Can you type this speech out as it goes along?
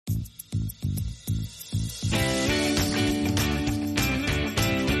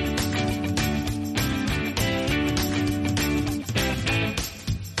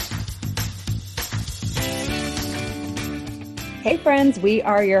friends, we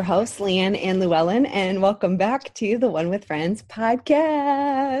are your hosts, Leanne and Llewellyn, and welcome back to the One with Friends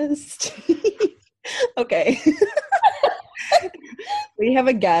podcast. Okay. We have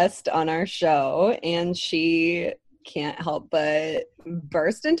a guest on our show, and she can't help but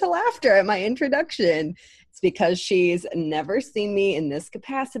burst into laughter at my introduction. It's because she's never seen me in this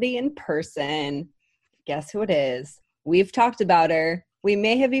capacity in person. Guess who it is? We've talked about her. We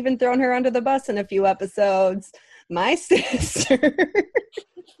may have even thrown her under the bus in a few episodes. My sister.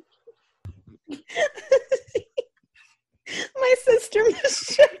 My sister,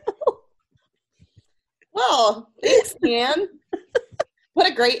 Michelle. Well, thanks, Leanne.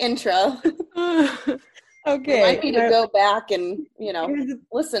 What a great intro. Okay. Remind me to go back and,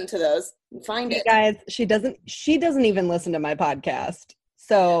 listen to those and find it. Guys, she doesn't even listen to my podcast.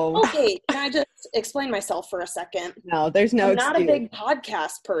 So okay, can I just explain myself for a second? No, there's no I'm not a big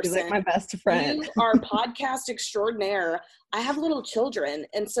podcast person. She's like my best friend. You are podcast extraordinaire. I have little children,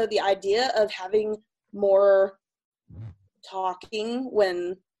 and so the idea of having more talking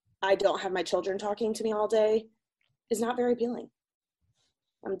when I don't have my children talking to me all day is not very appealing.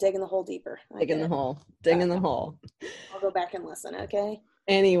 I'm digging the hole deeper. Digging the hole. I'll go back and listen, okay?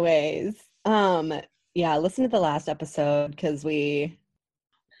 Anyways, listen to the last episode because we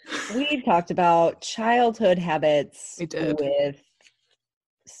talked about childhood habits with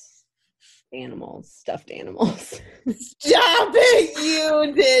animals, stuffed animals. Stop it!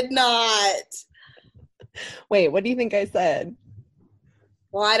 You did not. Wait, what do you think I said?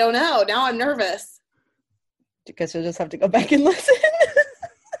 Well, I don't know. Now I'm nervous. Because you'll just have to go back and listen.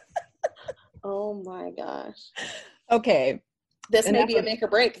 Oh my gosh. Okay. This may be a make or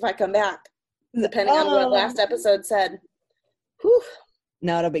break if I come back, depending on what last episode said. Whew.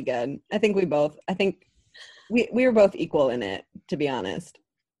 No, it'll be good. I think we were both equal in it, to be honest.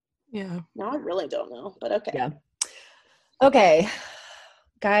 Yeah. No, I really don't know, but okay. Yeah. Okay.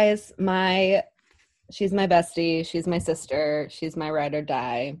 Guys, she's my bestie. She's my sister. She's my ride or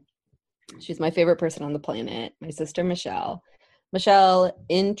die. She's my favorite person on the planet. My sister, Michelle. Michelle,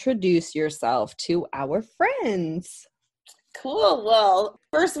 introduce yourself to our friends. Cool. Well,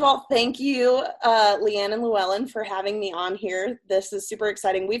 first of all, thank you, Leanne and Llewellyn, for having me on here. This is super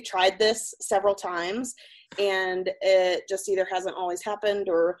exciting. We've tried this several times, and it just either hasn't always happened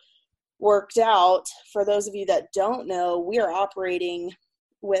or worked out. For those of you that don't know, we are operating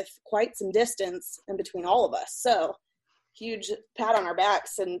with quite some distance in between all of us. So, huge pat on our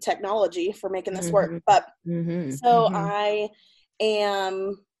backs and technology for making this work. But I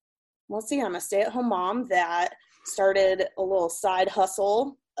am, I'm a stay-at-home mom that started a little side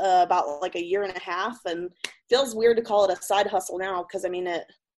hustle about like a year and a half, and feels weird to call it a side hustle now because it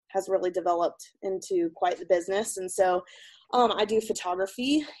has really developed into quite the business. And so I do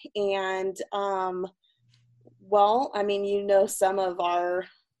photography, and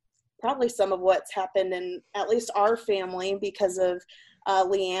probably some of what's happened in at least our family because of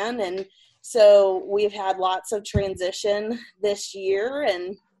Leanne. And so we've had lots of transition this year.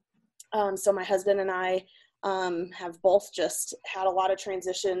 And so my husband and I have both just had a lot of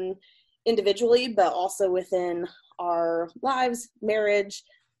transition individually, but also within our lives, marriage,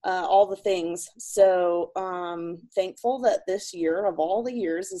 all the things. So thankful that this year of all the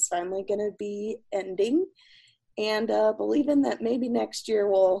years is finally going to be ending, and believing that maybe next year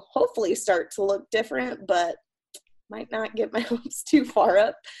will hopefully start to look different, but might not get my hopes too far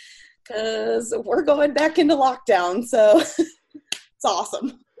up because we're going back into lockdown. So it's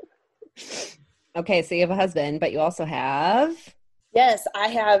awesome. Okay, so you have a husband, but you also have... Yes, I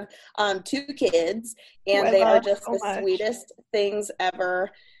have 2 kids, and they are just the sweetest things ever.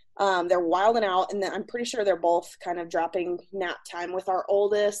 They're wilding out, and I'm pretty sure they're both kind of dropping nap time. With our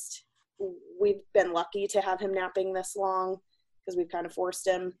oldest, we've been lucky to have him napping this long because we've kind of forced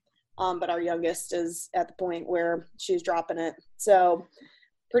him. But our youngest is at the point where she's dropping it. So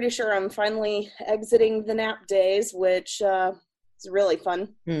pretty sure I'm finally exiting the nap days, which is really fun.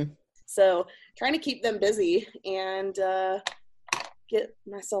 So trying to keep them busy and get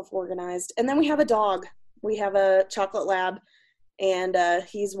myself organized. And then we have a dog. We have a chocolate lab, and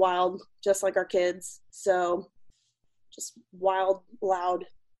he's wild, just like our kids. So just wild, loud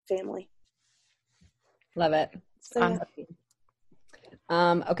family. Love it. So,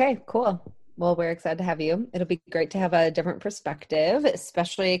 okay, cool. Well, we're excited to have you. It'll be great to have a different perspective,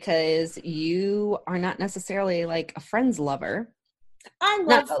 especially because you are not necessarily like a Friends lover. I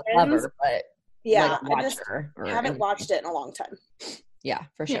love not Friends. A lover, but yeah, like I just haven't watched it in a long time. Yeah,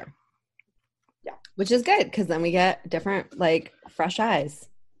 for sure. Yeah. Which is good because then we get different, like, fresh eyes.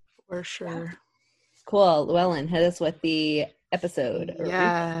 For sure. Yeah. Cool. Llewellyn, hit us with the episode.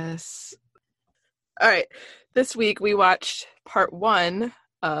 Yes. All right. This week we watched part 1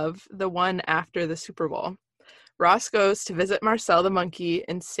 of the one after the Super Bowl. Ross goes to visit Marcel the monkey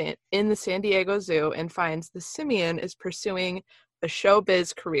in the San Diego Zoo and finds the simian is pursuing a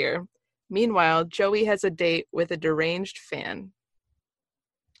showbiz career. Meanwhile, Joey has a date with a deranged fan.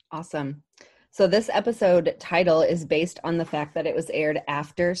 Awesome. So this episode title is based on the fact that it was aired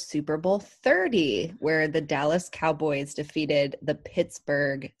after Super Bowl 30, where the Dallas Cowboys defeated the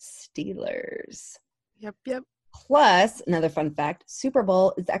Pittsburgh Steelers. Yep. Plus, another fun fact, Super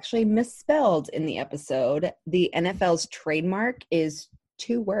Bowl is actually misspelled in the episode. The NFL's trademark is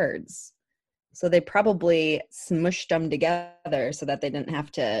 2 words. So they probably smushed them together so that they didn't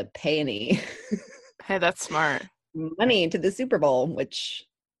have to pay any Hey, that's smart. money to the Super Bowl, which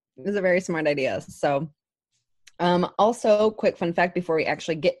is a very smart idea. So also, quick fun fact before we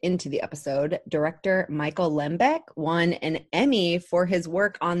actually get into the episode, director Michael Lembeck won an Emmy for his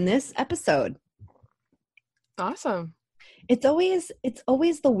work on this episode. Awesome. It's always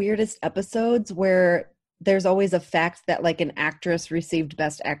the weirdest episodes where there's always a fact that like an actress received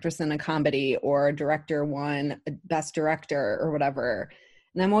Best Actress in a Comedy or a director won Best Director or whatever.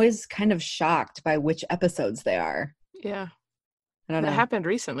 And I'm always kind of shocked by which episodes they are. Yeah. I don't know. That happened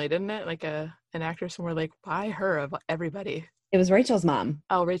recently, didn't it? Like an actress, and we're like, why her of everybody? It was Rachel's mom.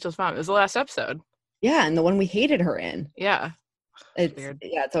 Oh, Rachel's mom. It was the last episode. Yeah, and the one we hated her in. Yeah. It's weird.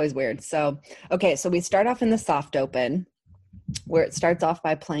 Yeah, it's always weird. So, okay, so we start off in the soft open where it starts off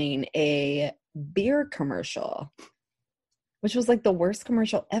by playing a beer commercial, which was like the worst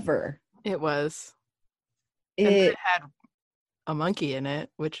commercial ever. It was. It had a monkey in it,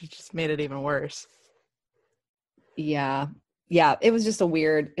 which just made it even worse. Yeah, it was just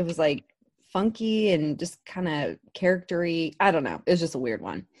it was like funky and just kind of charactery. I don't know. It was just a weird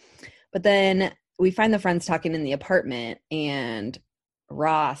one. But then we find the friends talking in the apartment, and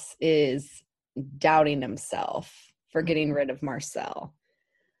Ross is doubting himself for getting rid of Marcel.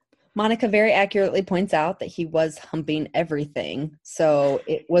 Monica very accurately points out that he was humping everything, so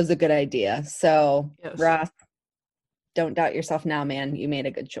it was a good idea. So, yes. Ross, don't doubt yourself now, man. You made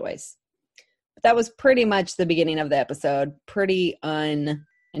a good choice. But that was pretty much the beginning of the episode. Pretty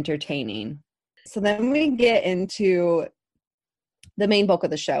unentertaining. So then we get into the main bulk of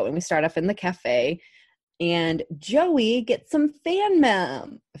the show, and we start off in the cafe, and Joey gets some fan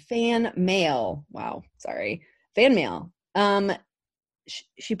mail.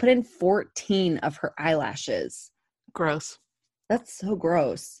 She put in 14 of her eyelashes. Gross. That's so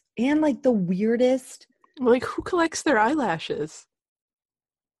gross. And like the weirdest. Like, who collects their eyelashes?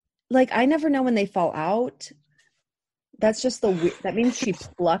 Like, I never know when they fall out. That's just that means she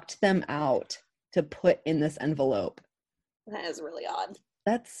plucked them out to put in this envelope. That is really odd.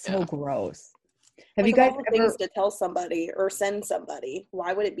 That's so gross. Have like, you guys ever things to tell somebody or send somebody?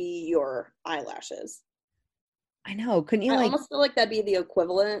 Why would it be your eyelashes? I know. Couldn't you I almost feel like that'd be the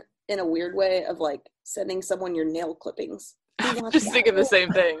equivalent in a weird way of like sending someone your nail clippings. I'm just thinking the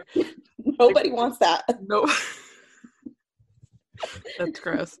same thing. Nobody wants that. No. That's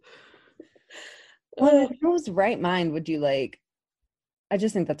gross. Well, in whose right mind would you like? I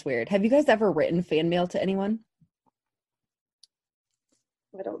just think that's weird. Have you guys ever written fan mail to anyone?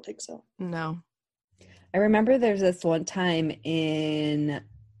 I don't think so. No. I remember there's this one time in,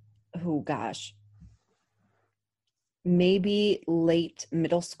 maybe late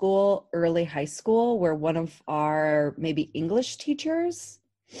middle school, early high school, where one of our maybe English teachers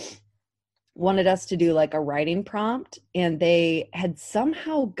wanted us to do like a writing prompt, and they had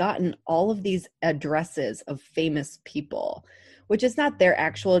somehow gotten all of these addresses of famous people, which is not their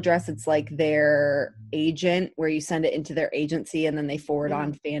actual address. It's like their agent, where you send it into their agency and then they forward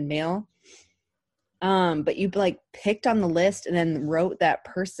on fan mail. But you like picked on the list and then wrote that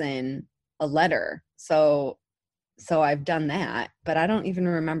person a letter. So I've done that, but I don't even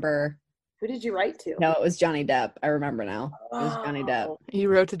remember. Who did you write to? No, it was Johnny Depp. I remember now. It was Johnny Depp. You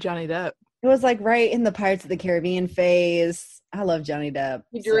wrote to Johnny Depp. It was like right in the Pirates of the Caribbean phase. I love Johnny Depp.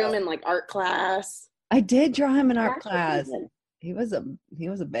 You drew him in like art class. I did draw him in art class. He was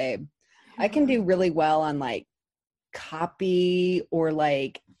a babe. I can do really well on like copy or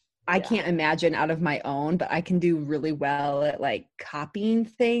like I can't imagine out of my own, but I can do really well at like copying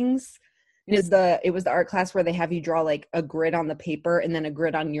things. It was the art class where they have you draw like a grid on the paper and then a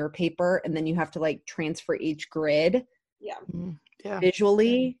grid on your paper, and then you have to like transfer each grid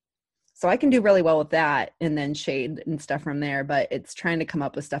visually. So I can do really well with that and then shade and stuff from there, but it's trying to come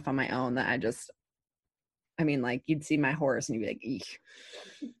up with stuff on my own that like you'd see my horse and you'd be like, eek.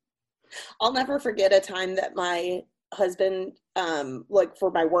 I'll never forget a time that my husband, like for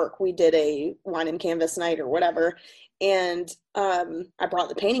my work, we did a wine and canvas night or whatever. And I brought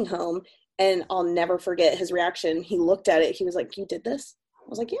the painting home, And I'll never forget his reaction. He looked at it. He was like, "You did this?" I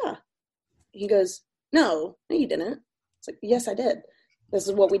was like, "Yeah." He goes, "No, you didn't." It's like, "Yes, I did. This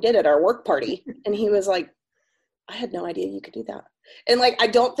is what we did at our work party." And he was like, "I had no idea you could do that." And like, I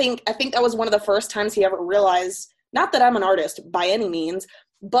think that was one of the first times he ever realized, not that I'm an artist by any means,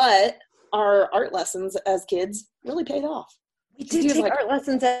 but our art lessons as kids really paid off. We did take art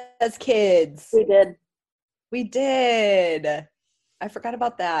lessons as kids. We did. We did. I forgot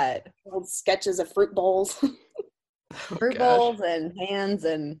about that. Old sketches of fruit bowls. Fruit bowls and hands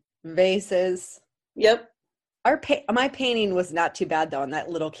and vases. Yep. My painting was not too bad though on that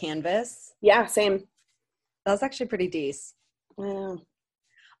little canvas. Yeah, same. That was actually pretty decent. Wow.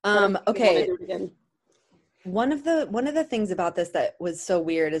 Okay. One of the things about this that was so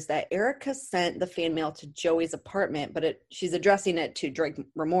weird is that Erica sent the fan mail to Joey's apartment, but she's addressing it to Drake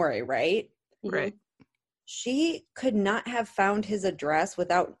Ramore, right? Right. She could not have found his address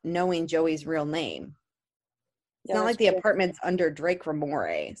without knowing Joey's real name. It's not like the apartment's under Drake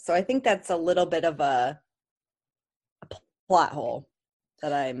Ramore. So I think that's a little bit of a plot hole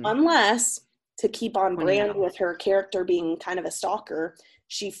that Unless, to keep on brand with her character being kind of a stalker,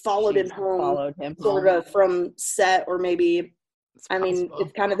 she followed him home sort of from set, or maybe, it's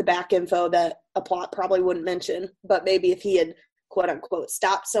kind of the back info that a plot probably wouldn't mention, but maybe if he had, quote unquote,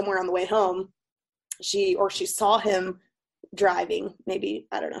 stopped somewhere on the way home, she saw him driving, maybe,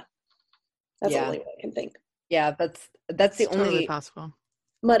 I don't know. That's the only way I can think. Yeah, that's the only totally possible.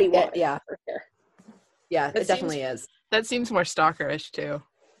 Muddy water. Yeah. For sure. Yeah, it definitely is. That seems more stalkerish too.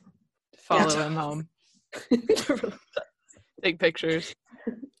 Follow him home. Take pictures.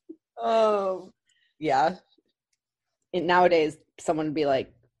 Oh, yeah. Nowadays, someone would be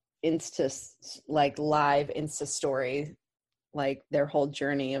like live Insta story, like their whole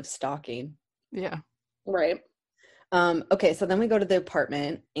journey of stalking. Yeah. Right. Okay, so then we go to the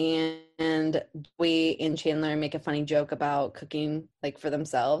apartment, and we and Chandler make a funny joke about cooking like for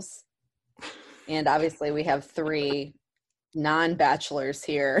themselves. And obviously we have 3 non-bachelors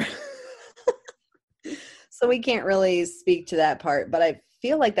here. So we can't really speak to that part, but I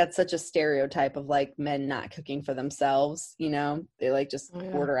feel like that's such a stereotype of like men not cooking for themselves, they like just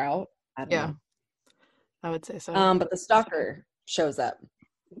order out. I don't know. I would say so. But the stalker shows up.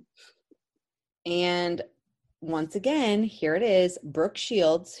 And once again, here it is, Brooke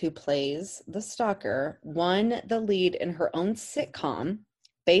Shields, who plays the stalker, won the lead in her own sitcom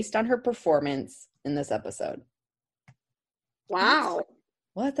based on her performance in this episode. Wow.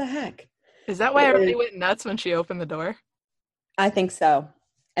 What the heck? Is that why everybody went nuts when she opened the door? I think so.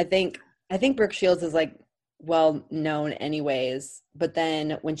 I think Brooke Shields is like well known anyways, but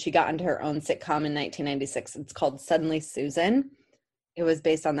then when she got into her own sitcom in 1996, it's called Suddenly Susan. It was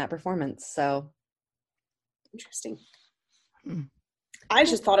based on that performance. So interesting. I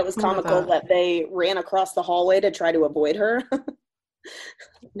just thought it was comical that they ran across the hallway to try to avoid her.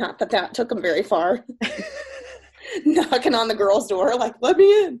 Not that took them very far. Knocking on the girl's door, like, "Let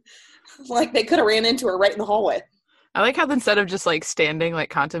me in." Like they could have ran into her right in the hallway. I like how instead of just like standing, like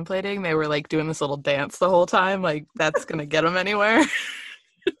contemplating, they were like doing this little dance the whole time. Like that's going to get them anywhere.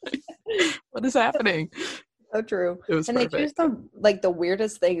 What is happening? So true. It was perfect. They choose the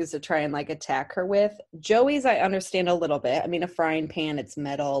weirdest things to try and like attack her with. Joey's, I understand a little bit. I mean, a frying pan, it's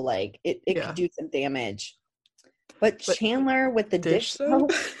metal, like it could do some damage. But Chandler with the dish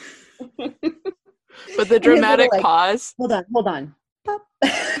soap. But the dramatic pause. Hold on. Pop.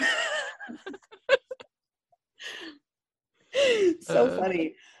 So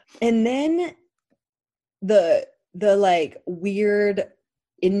funny. And then the like weird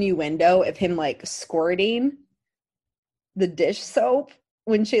innuendo of him like squirting the dish soap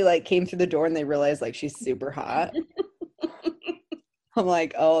when she like came through the door and they realized like she's super hot. I'm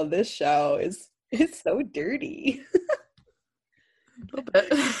like, oh, this show is so dirty. A little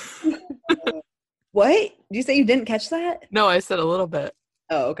bit. What? Did you say you didn't catch that? No, I said a little bit.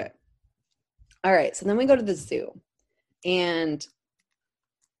 Oh, okay. All right. So then we go to the zoo. And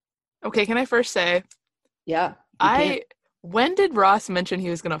okay, can I first say? Yeah. When did Ross mention he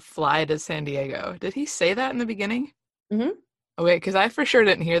was going to fly to San Diego? Did he say that in the beginning? Mm-hmm. Okay, because I for sure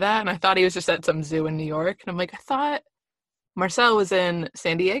didn't hear that, and I thought he was just at some zoo in New York. And I'm like, I thought Marcel was in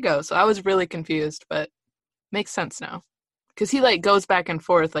San Diego, so I was really confused, but makes sense now. Because he like goes back and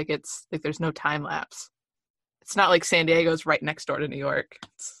forth like it's like there's no time lapse. It's not like San Diego's right next door to New York.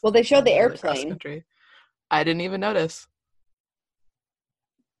 Well, they showed the airplane. I didn't even notice.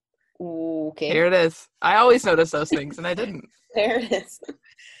 Okay. Here it is. I always notice those things, and I didn't. There it is.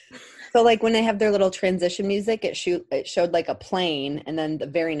 So, like, when they have their little transition music, it showed, like, a plane, and then the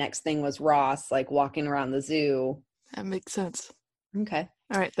very next thing was Ross, like, walking around the zoo. That makes sense. Okay.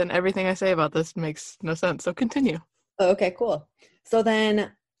 All right, then everything I say about this makes no sense. So continue. Okay, cool. So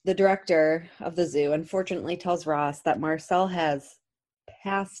then the director of the zoo unfortunately tells Ross that Marcel has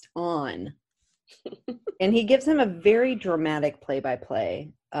passed on. And he gives him a very dramatic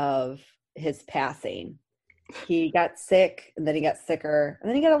play-by-play of his passing. He got sick, and then he got sicker, and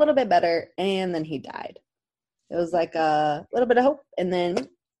then he got a little bit better, and then he died. It was like a little bit of hope, and then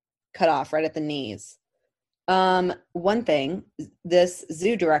cut off right at the knees. One thing, this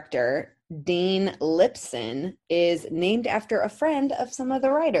zoo director, Dean Lipson, is named after a friend of some of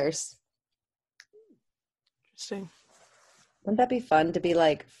the writers. Interesting. Wouldn't that be fun to be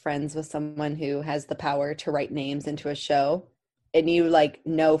like friends with someone who has the power to write names into a show, and you like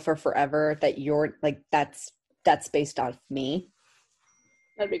know for forever that you're like that's based off me?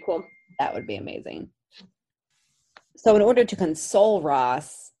 That'd be cool. That would be amazing. So in order to console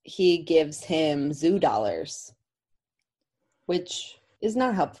Ross, he gives him zoo dollars, which is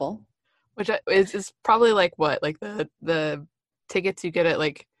not helpful. Which is probably like what? Like the tickets you get at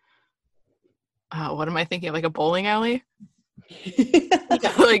like, what am I thinking? Like a bowling alley?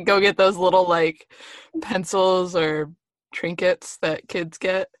 Like go get those little like pencils or trinkets that kids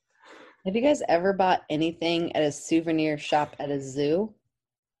get. Have you guys ever bought anything at a souvenir shop at a zoo?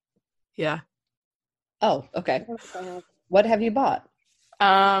 Yeah. Oh, okay. What have you bought?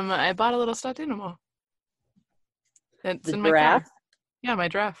 I bought a little stuffed animal. It's The in giraffe? my car. Yeah, my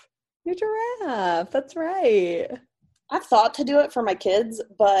giraffe. Your giraffe. That's right. I've thought to do it for my kids,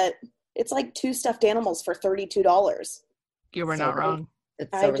 but it's like 2 stuffed animals for $32. You were So not wrong.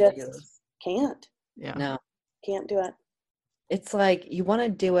 It's I so just ridiculous. can't. Yeah. No. Can't do it. It's like you want to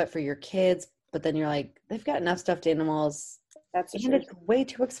do it for your kids, but then you're like, they've got enough stuffed animals. That's And true. it's way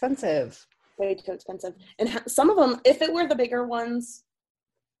too expensive. Way too expensive. And some of them, if it were the bigger ones,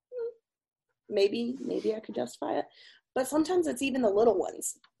 maybe I could justify it. But sometimes it's even the little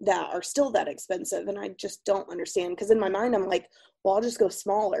ones that are still that expensive, and I just don't understand. Because in my mind, I'm like, well, I'll just go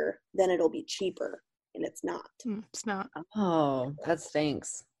smaller, then it'll be cheaper, and it's not. It's not. Oh, that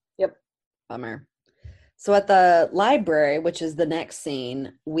stinks. Yep. Bummer. So at the library, which is the next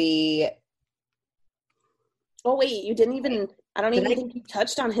scene, Oh wait, you didn't even. I don't even think you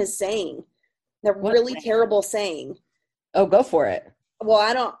touched on his saying. The What really saying? terrible saying. Oh, go for it. Well,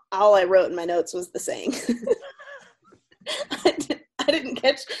 I don't. All I wrote in my notes was the saying. I didn't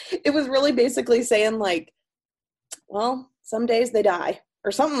catch. It was really basically saying like, well, some days they die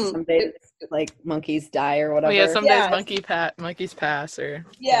or something. Some days, like monkeys die or whatever. Oh yeah, some Yeah. days monkeys pass or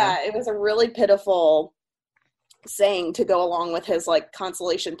Yeah, it was a really pitiful saying to go along with his like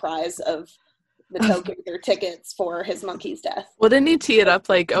consolation prize of the tokens or tickets for his monkey's death. Well, didn't he tee it up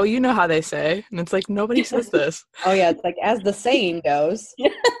like, oh, you know how they say? And it's like, nobody says this. Oh yeah, it's like as the saying goes.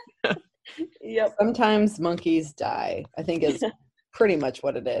 Yep. Sometimes monkeys die, I think is pretty much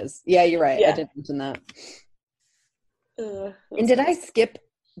what it is. Yeah, you're right. Yeah. I did mention that. And did I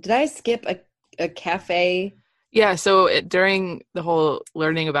skip a cafe? Yeah, so during the whole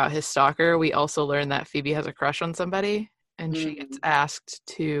learning about his stalker, we also learned that Phoebe has a crush on somebody, and she gets asked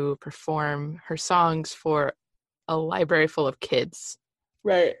to perform her songs for a library full of kids.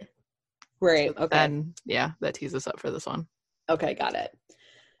 Right. So Okay. then, yeah, that tees us up for this one. Okay, got it.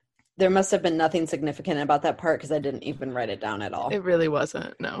 There must have been nothing significant about that part because I didn't even write it down at all. It really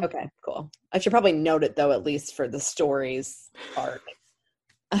wasn't, no. Okay, cool. I should probably note it though, at least for the story's arc.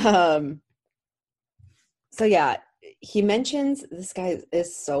 So yeah, he mentions, this guy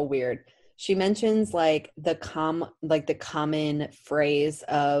is so weird. She mentions like the common phrase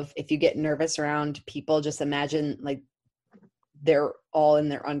of if you get nervous around people, just imagine like they're all in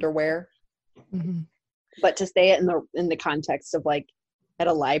their underwear. Mm-hmm. But to say it in the context of like at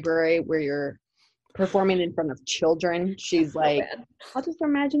a library where you're performing in front of children, she's like, I'll just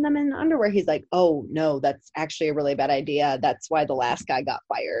imagine them in underwear. He's like, oh no, that's actually a really bad idea. That's why the last guy got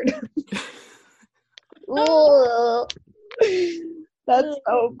fired. That's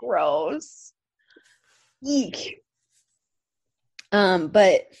so gross. Eek.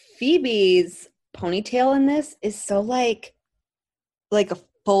 But Phoebe's ponytail in this is so like a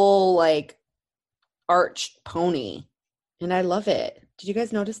full like arched pony, and I love it. Did you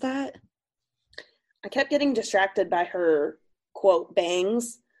guys notice that? I kept getting distracted by her quote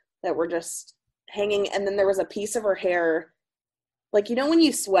bangs that were just hanging, and then there was a piece of her hair, like you know when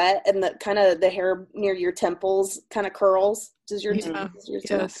you sweat and the kind of the hair near your temples kind of curls. Does your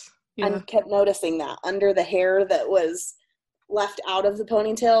Yes. Yeah. I kept noticing that under the hair that was left out of the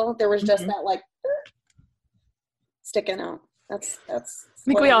ponytail, there was just that like sticking out. That's. I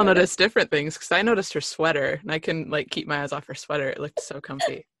think we all noticed different things because I noticed her sweater and I couldn't like keep my eyes off her sweater. It looked so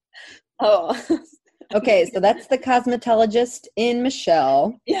comfy. Oh, Okay, so that's the cosmetologist in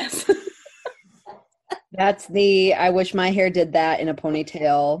Michelle. Yes. That's the I wish my hair did that in a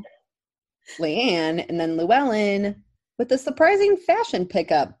ponytail, Leanne. And then Llewellyn with the surprising fashion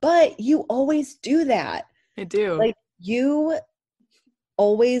pickup. But you always do that. I do. Like, you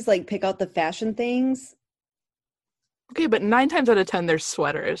always, like, pick out the fashion things. Okay, but 9 times out of 10, there's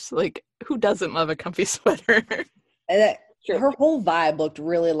sweaters. Like, who doesn't love a comfy sweater? True. Her whole vibe looked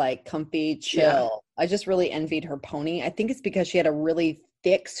really, like, comfy, chill. Yeah. I just really envied her pony. I think it's because she had a really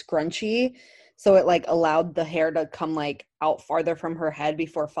thick scrunchie, so it, like, allowed the hair to come, like, out farther from her head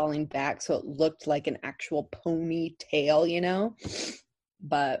before falling back, so it looked like an actual ponytail, you know?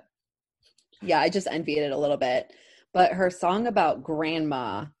 But, yeah, I just envied it a little bit. But her song about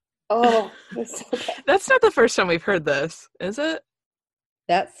grandma, Oh, that's so bad. That's not the first time we've heard this, is it?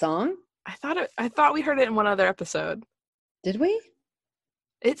 that song, I thought we heard it in one other episode. did we?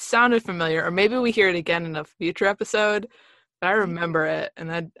 It sounded familiar, or maybe we hear it again in a future episode. But I remember it,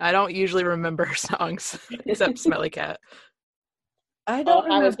 and I don't usually remember her songs except Smelly Cat. I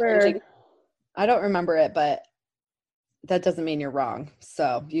don't I was remember. cringing. I don't remember it, but that doesn't mean you're wrong.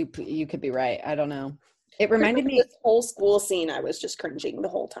 So you could be right. I don't know. It reminded me. This whole school scene, I was just cringing the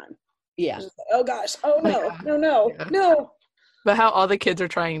whole time. Yeah. Just like, oh gosh, oh no, Yeah. no, Yeah. no. But how all the kids are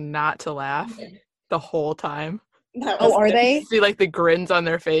trying not to laugh the whole time. That Oh, was are good. they? You see like the grins on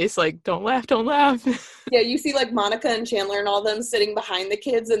their face, like, don't laugh, don't laugh. Yeah, you see like Monica and Chandler and all them sitting behind the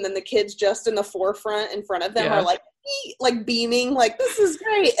kids, and then the kids just in the forefront in front of them Yeah. are like beaming, like, this is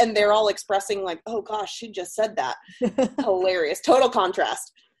great. And they're all expressing like, oh gosh, she just said that. Hilarious. Total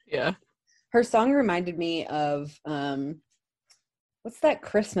contrast. Yeah. Her song reminded me of what's that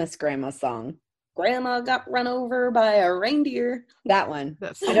Christmas grandma song? Grandma got run over by a reindeer. That one.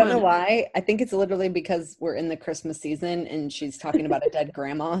 That's I don't know why. I think it's literally because we're in the Christmas season and she's talking about a dead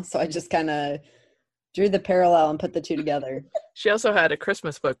grandma. So I just kind of drew the parallel and put the two together. She also had a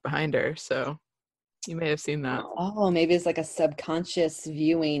Christmas book behind her, so you may have seen that. Oh, maybe it's like a subconscious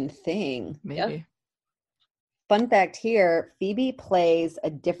viewing thing. Maybe. Fun fact here, Phoebe plays a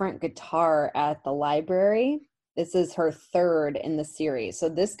different guitar at the library. This is her third in the series. So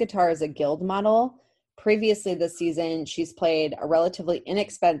this guitar is a guild model. Previously this season, she's played a relatively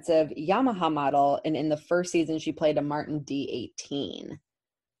inexpensive Yamaha model. And in the first season, she played a Martin D18.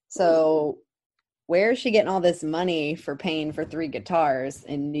 So where is she getting all this money for paying for 3 guitars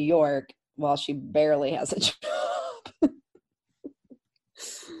in New York while she barely has a job?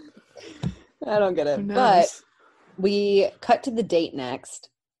 I don't get Who it. knows? But we cut to the date next.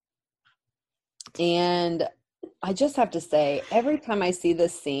 And I just have to say, every time I see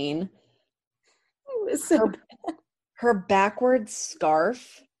this scene, her backwards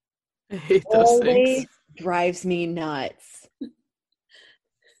scarf I hate those always things. drives me nuts. I'm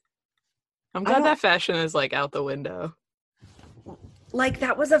I glad don't- that fashion is like out the window. Like,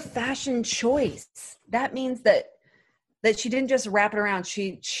 that was a fashion choice. That means that she didn't just wrap it around.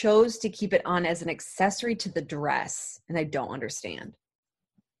 She chose to keep it on as an accessory to the dress. And I don't understand.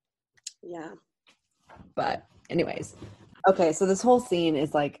 Yeah. But anyways. Okay, so this whole scene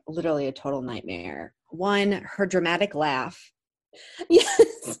is like literally a total nightmare. One, her dramatic laugh.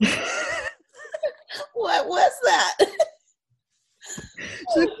 Yes. What was that?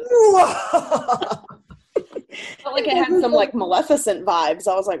 She's like, whoa! Felt like it had some like Maleficent vibes.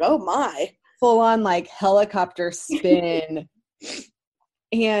 I was like, oh my. Full on like helicopter spin.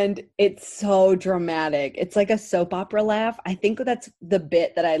 And it's so dramatic. It's like a soap opera laugh. I think that's the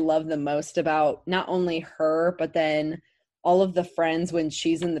bit that I love the most about not only her, but then all of the friends when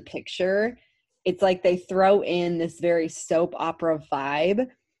she's in the picture. It's like they throw in this very soap opera vibe.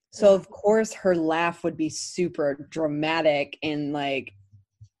 So of course her laugh would be super dramatic and like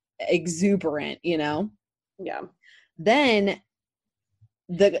exuberant, you know? Yeah. Then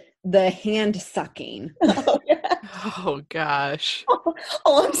the hand sucking. Oh, yeah. Oh gosh.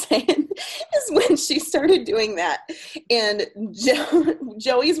 All I'm saying is when she started doing that, and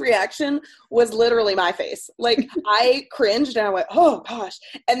Joey's reaction was literally my face. Like, I cringed and I went, oh gosh.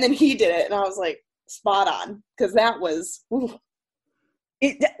 And then he did it and I was like, spot on. Because that was, ooh.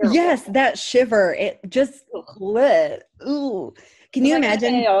 Yes, that shiver. It just lit. Ooh. Can you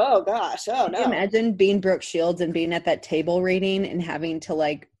imagine? Hey, oh gosh. Oh Can no. you imagine being Brooke Shields and being at that table reading and having to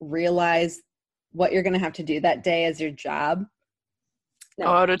like realize what you're going to have to do that day as your job? No.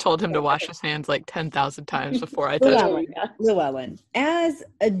 Oh, I would have told him to wash his hands like 10,000 times before I touched him. Llewellyn, as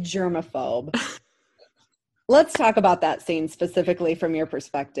a germaphobe, let's talk about that scene specifically from your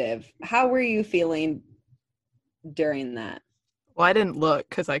perspective. How were you feeling during that? Well, I didn't look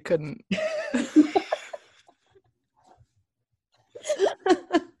because I couldn't.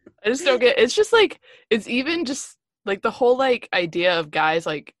 I just don't get, it's just like, it's even just like the whole like idea of guys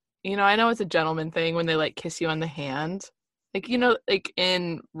like, you know, I know it's a gentleman thing when they like kiss you on the hand. Like, you know, like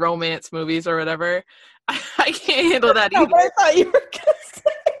in romance movies or whatever. I can't handle that No, either. but I thought you were gonna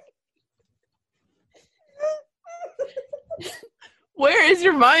say. Where is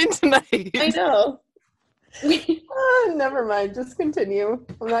your mind tonight? I know. Never mind. Just continue.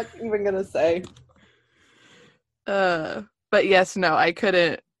 I'm not even gonna say. But yes, no, I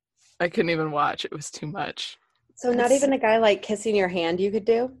couldn't even watch. It was too much. So not even a guy like kissing your hand you could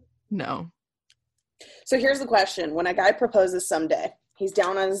do? No. So here's the question. When a guy proposes someday, he's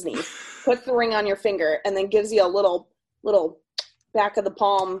down on his knees, puts the ring on your finger, and then gives you a little back of the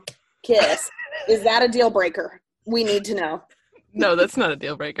palm kiss. Is that a deal breaker? We need to know. No, that's not a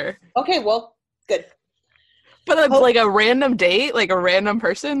deal breaker. Okay, well, good. But like a random date, like a random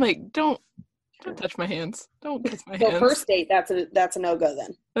person, like don't touch my hands. Don't kiss my hands. So first date, that's a no-go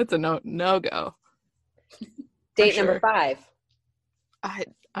then. That's a no go. Date number 5.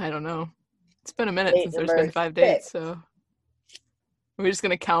 I don't know. It's been a minute Date since there's number been 5 6. dates, so we're just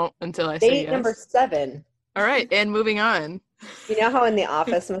gonna count until I say Date yes. number 7. All right, and moving on. You know how in The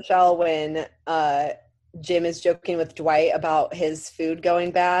Office, Michelle, when Jim is joking with Dwight about his food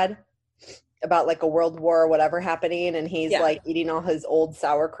going bad, about like a world war or whatever happening, and he's like eating all his old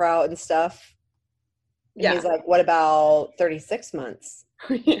sauerkraut and stuff. And he's like, what about 36 months?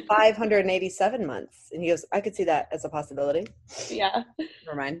 587 months. And he goes, I could see that as a possibility. Yeah.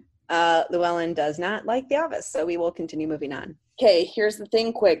 Never mind. Llewellyn does not like The Office, so we will continue moving on. Okay, here's the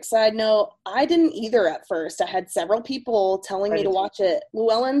thing, quick side note. I didn't either at first. I had several people telling me to watch it.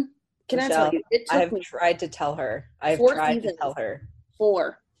 Llewellyn, Michelle, I tell you, it took me. I've tried to tell her.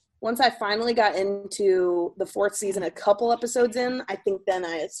 4. Once I finally got into the 4th season, a couple episodes in, I think then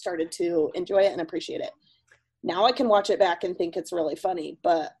I started to enjoy it and appreciate it. Now I can watch it back and think it's really funny,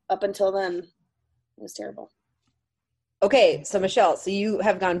 but up until then, it was terrible. Okay, so Michelle, so you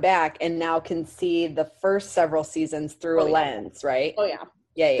have gone back and now can see the first several seasons through a lens, right? Oh, yeah.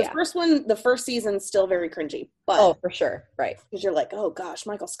 Yeah. The first season's still very cringy. But for sure, right. Because you're like, oh gosh,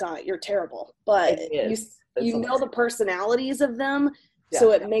 Michael Scott, you're terrible. But you know the personalities of them,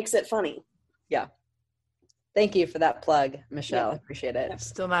 so it makes it funny. Yeah. Thank you for that plug, Michelle. I appreciate it.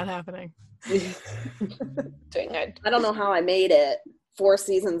 Still not happening. Doing good. I don't know how I made it 4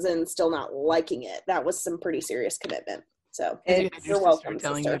 seasons in still not liking it. That was some pretty serious commitment. So you're welcome.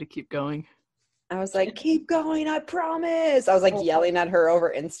 Telling you to keep going. I was like, keep going, I promise. I was like yelling at her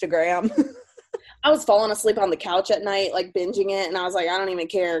over Instagram. I was falling asleep on the couch at night, like binging it. And I was like, I don't even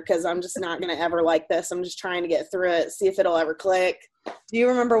care because I'm just not going to ever like this. I'm just trying to get through it, see if it'll ever click. Do you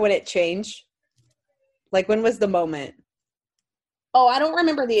remember when it changed? Like, when was the moment? Oh, I don't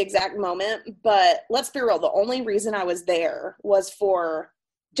remember the exact moment, but let's be real. The only reason I was there was for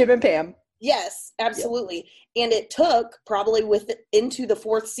Jim and Pam. Yes, absolutely. Yep. And it took probably into the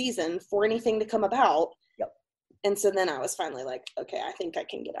 4th season for anything to come about. Yep. And so then I was finally like, okay, I think I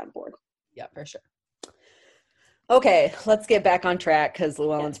can get on board. Yeah, for sure. Okay, let's get back on track because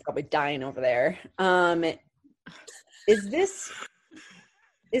Llewellyn's probably dying over there. Is this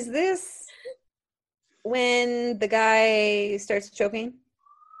when the guy starts choking?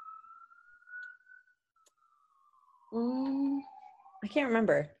 I can't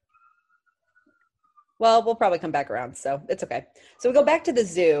remember. Well, we'll probably come back around, so it's okay. So we go back to the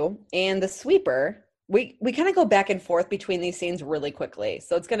zoo, and the sweeper, we kind of go back and forth between these scenes really quickly.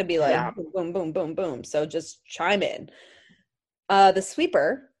 So it's going to be like boom, boom, boom, boom. So just chime in. The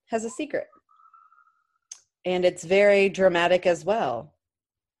sweeper has a secret, and it's very dramatic as well,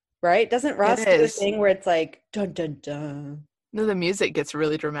 right? Doesn't Ross do a thing where it's like, dun, dun, dun? No, the music gets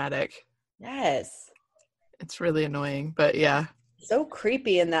really dramatic. Yes. It's really annoying, but yeah. So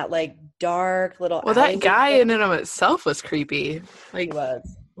creepy in that like dark little. Well, that guy in and of itself was creepy. Like, he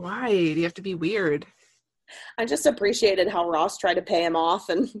was. Why do you have to be weird? I just appreciated how Ross tried to pay him off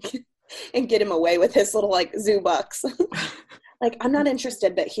and get him away with his little like zoo bucks. Like, I'm not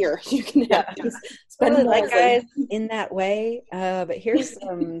interested, but here you can have these. Spend really like guys in that way, but here's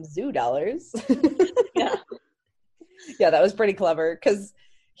some zoo dollars. Yeah, that was pretty clever because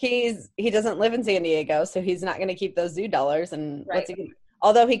he doesn't live in San Diego, so he's not going to keep those zoo dollars. And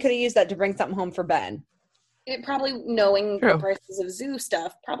although he could have used that to bring something home for Ben. It probably, knowing the prices of zoo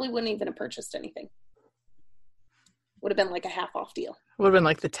stuff, probably wouldn't even have purchased anything. Would have been like a half off deal. Would have been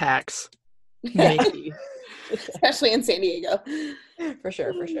like the tax. Maybe. Especially in San Diego. For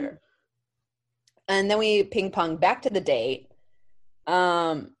sure. And then we ping pong back to the date.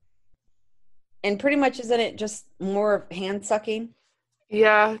 And pretty much, isn't it just more hand sucking?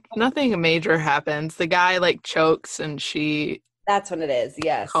 Yeah, nothing major happens. The guy like chokes and she That's what it is.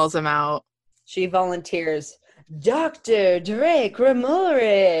 Yes. Calls him out. She volunteers, Dr. Drake Ramore,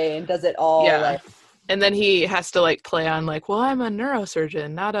 and does it all Yeah. like And then he has to like play on like, well, I'm a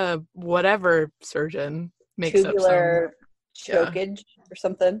neurosurgeon, not a whatever surgeon. Makes up some. tubular chokage or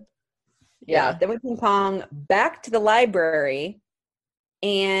something. Yeah. Then we ping pong back to the library,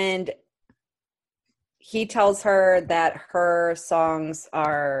 and he tells her that her songs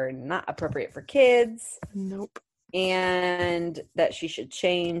are not appropriate for kids. Nope. And that she should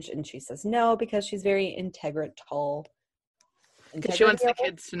change. And she says no, because she's very integral. Because she wants the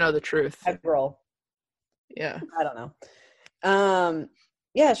kids to know the truth. Integral. Yeah. I don't know.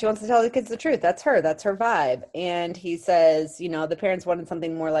 Yeah, she wants to tell the kids the truth. That's her vibe. And he says, the parents wanted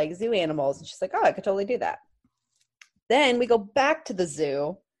something more like zoo animals. And she's like, oh, I could totally do that. Then we go back to the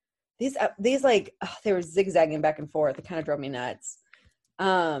zoo. These like, they were zigzagging back and forth. It kind of drove me nuts.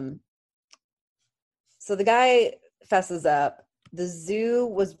 So the guy fesses up. The zoo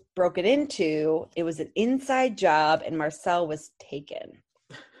was broken into. It was an inside job, and Marcel was taken.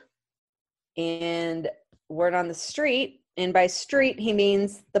 And word on the street, and by street, he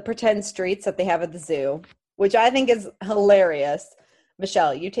means the pretend streets that they have at the zoo, which I think is hilarious.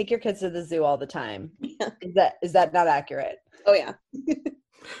 Michelle, you take your kids to the zoo all the time. Yeah. Is that not accurate? Oh, yeah.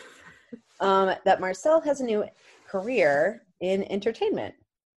 That Marcel has a new career in entertainment.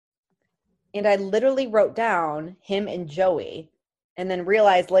 And I literally wrote down him and Joey, and then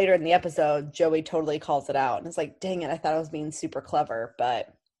realized later in the episode, Joey totally calls it out. And it's like, dang it, I thought I was being super clever,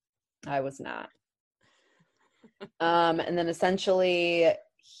 but I was not. And then essentially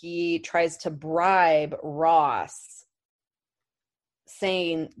he tries to bribe Ross,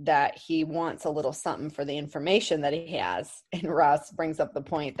 saying that he wants a little something for the information that he has. And Ross brings up the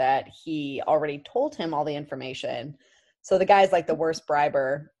point that he already told him all the information. So the guy's like the worst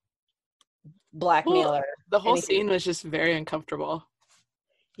briber, blackmailer. Well, the whole scene was just very uncomfortable.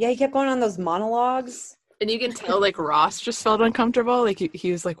 Yeah, he kept going on those monologues. And you can tell like Ross just felt uncomfortable. Like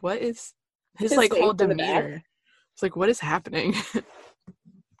he was like, what is his like whole demeanor? It's like, what is happening?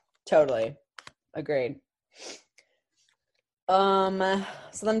 Totally. Agreed. So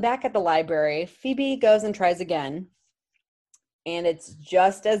then back at the library, Phoebe goes and tries again. And it's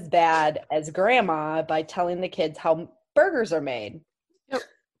just as bad as Grandma by telling the kids how burgers are made. Yep.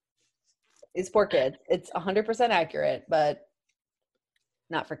 These poor kids. It's 100% accurate, but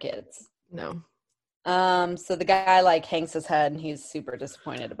not for kids. No. So the guy like hangs his head and he's super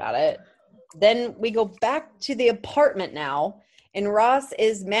disappointed about it. Then we go back to the apartment now, and Ross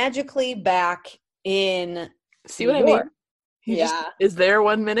is magically back in See what I mean? He just is there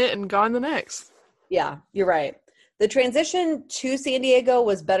 1 minute and gone the next. Yeah, you're right. The transition to San Diego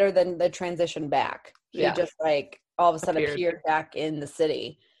was better than the transition back. He just like all of a sudden appeared back in the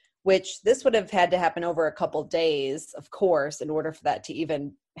city, which this would have had to happen over a couple days, of course, in order for that to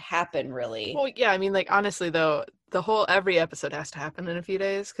even happen, really. Well, yeah, I mean, like, honestly, though, every episode has to happen in a few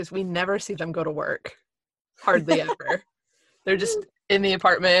days because we never see them go to work. Hardly ever. They're just in the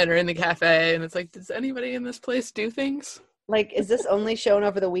apartment or in the cafe, and it's like, does anybody in this place do things? Like, is this only shown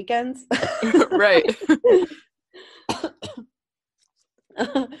over the weekends? Right.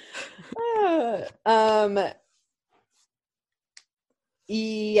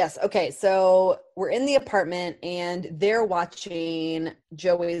 Yes. Okay. So we're in the apartment and they're watching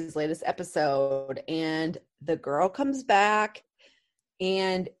Joey's latest episode, and the girl comes back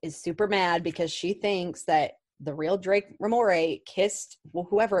and is super mad because she thinks that the real Drake Ramore kissed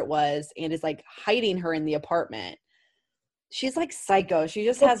whoever it was and is like hiding her in the apartment. She's like psycho. She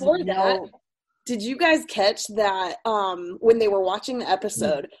just has no. Did you guys catch that when they were watching the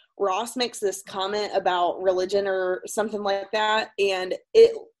episode, Ross makes this comment about religion or something like that, and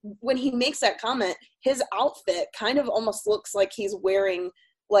when he makes that comment, his outfit kind of almost looks like he's wearing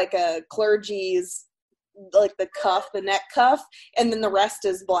like a clergy's, like the neck cuff, and then the rest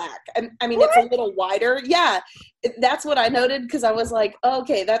is black. I mean, It's a little wider. Yeah, that's what I noted, because I was like, oh,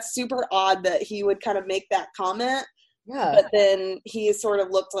 okay, that's super odd that he would kind of make that comment. Yeah. But then he sort of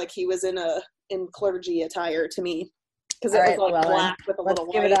looked like he was in clergy attire to me, because it was like black with a little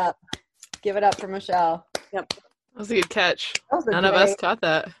white. Give it up. Give it up for Michelle. Yep. That was a good catch. None of us caught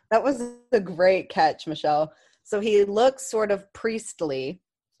that. That was a great catch, Michelle. So he looks sort of priestly.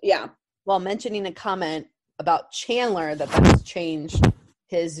 Yeah. While mentioning a comment about Chandler that's changed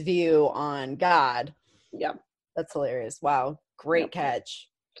his view on God. Yeah. That's hilarious. Wow. Great catch.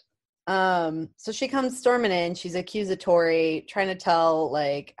 So she comes storming in. She's accusatory, trying to tell,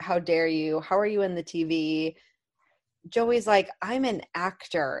 like, how dare you? How are you in the TV? Joey's like, I'm an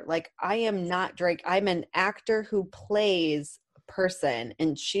actor. Like, I am not Drake. I'm an actor who plays a person.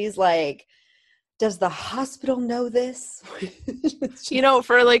 And she's like, does the hospital know this? You know,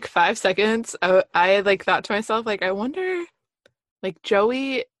 for like 5 seconds, I like thought to myself, like, I wonder, like,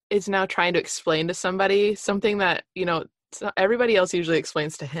 Joey is now trying to explain to somebody something that, you know, everybody else usually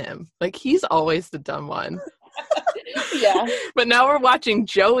explains to him. Like, he's always the dumb one. Yeah. But now we're watching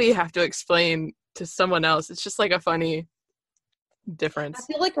Joey have to explain to someone else. It's just like a funny difference.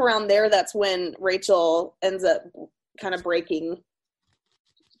 I feel like around there, that's when Rachel ends up kind of breaking,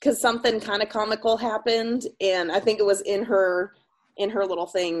 because something kind of comical happened, and I think it was in her little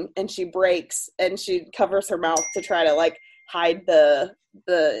thing, and she breaks and she covers her mouth to try to like hide the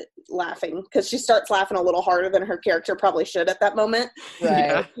laughing, because she starts laughing a little harder than her character probably should at that moment.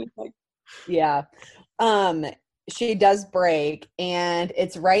 Right. Yeah. Yeah. She does break, and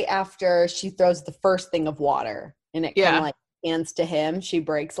it's right after she throws the first thing of water, and it kind of like hands to him. She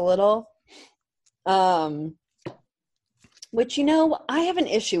breaks a little. Which, you know, I have an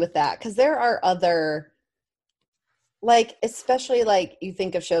issue with that, because there are other, like, especially like you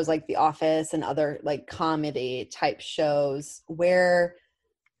think of shows like The Office and other like comedy type shows where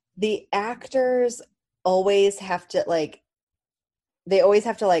the actors always have to like, they always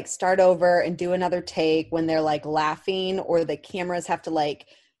have to like start over and do another take when they're like laughing, or the cameras have to like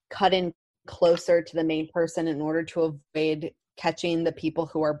cut in closer to the main person in order to avoid catching the people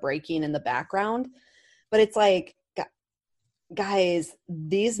who are breaking in the background. But it's like, guys,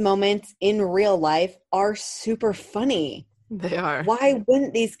 these moments in real life are super funny. They are. Why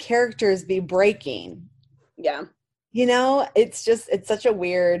wouldn't these characters be breaking? Yeah. You know, it's such a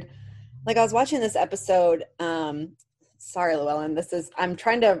weird, like, I was watching this episode, sorry, Llewellyn, I'm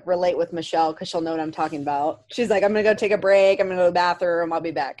trying to relate with Michelle because she'll know what I'm talking about. She's like, I'm going to go take a break. I'm going to go to the bathroom. I'll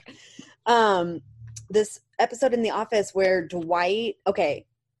be back. This episode in The Office where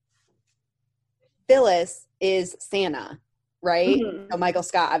Phyllis is Santa, right? Mm-hmm. So Michael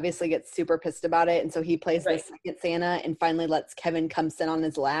Scott obviously gets super pissed about it, and so he plays the second Santa and finally lets Kevin come sit on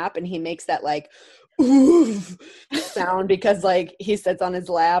his lap, and he makes that like oof sound because like he sits on his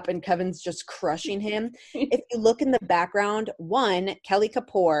lap and Kevin's just crushing him. If you look in the background, Kelly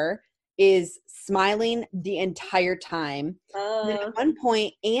Kapoor is smiling the entire time. And then at one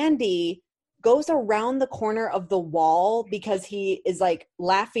point, Andy goes around the corner of the wall because he is like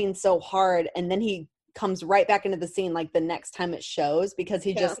laughing so hard, and then he comes right back into the scene like the next time it shows, because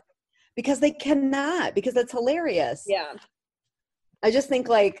because they cannot, because that's hilarious. Yeah. I just think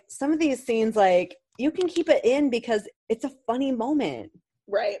like some of these scenes, like, you can keep it in because it's a funny moment.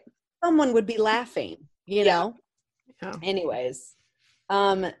 Right. Someone would be laughing, you know? Yeah. Anyways.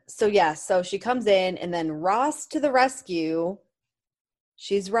 So she comes in, and then Ross to the rescue.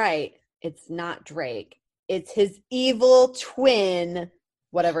 She's right. It's not Drake. It's his evil twin,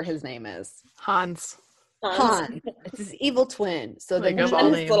 whatever his name is. Hans. It's his evil twin. So Like then of all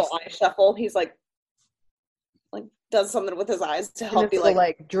his names. little eye shuffle, he's like does something with his eyes to help you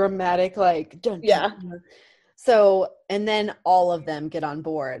like dramatic, like dun, dun, dun. So, and then all of them get on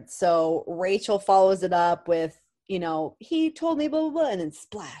board. So Rachel follows it up with, you know, he told me blah, blah, blah, and then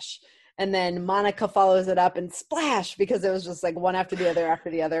splash. And then Monica follows it up and splash, because it was just like one after the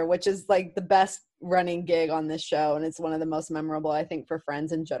other, which is like the best running gig on this show. And it's one of the most memorable, I think, for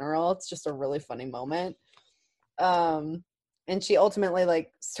Friends in general. It's just a really funny moment. And she ultimately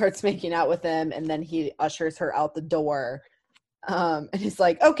like starts making out with him, and then he ushers her out the door. And he's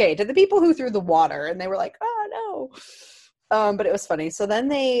like, okay, to the people who threw the water. And they were like, oh no. But it was funny. So then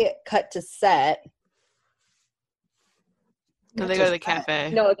they cut to set. No, they go to the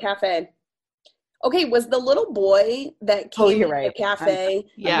cafe. No, a cafe. Okay, was the little boy that came to the cafe?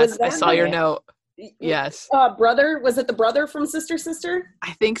 Yes, I saw your note. Yes. Brother, was it the brother from Sister Sister?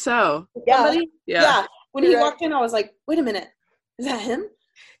 I think so. Somebody? Yeah. When he walked in, I was like, wait a minute. Is that him?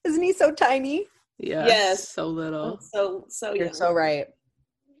 Isn't he so tiny? Yes. So little. So You're young. so right.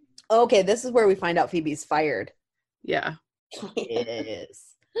 Okay, this is where we find out Phoebe's fired. Yeah. It is.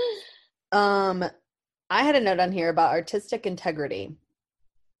 I had a note on here about artistic integrity.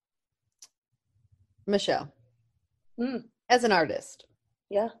 Michelle, as an artist,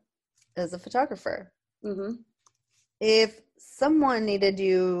 as a photographer, if someone needed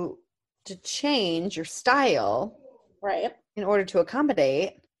you to change your style, right, in order to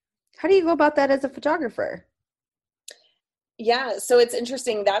accommodate, how do you go about that as a photographer? Yeah, so it's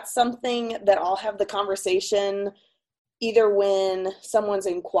interesting. That's something that I'll have the conversation either when someone's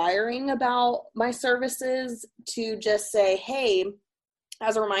inquiring about my services, to just say, hey,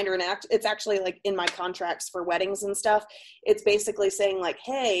 as a reminder, and it's actually like in my contracts for weddings and stuff, it's basically saying like,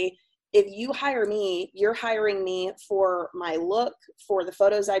 hey, if you hire me, you're hiring me for my look, for the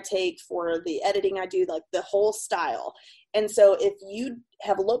photos I take, for the editing I do, like the whole style. And so if you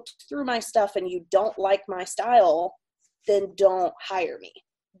have looked through my stuff and you don't like my style, then don't hire me,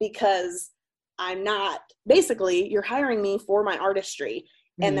 because I'm not, basically you're hiring me for my artistry,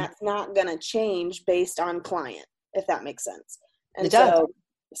 and that's not going to change based on client, if that makes sense. And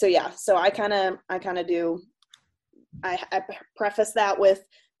so yeah, so I kind of do, I preface that with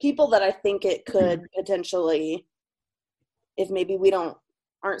people that I think it could potentially, if maybe we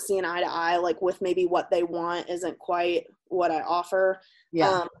aren't seeing eye to eye, like with maybe what they want isn't quite what I offer.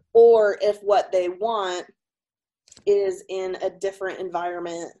 Yeah. Or if what they want is in a different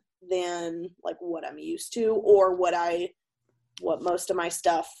environment than like what I'm used to, or what most of my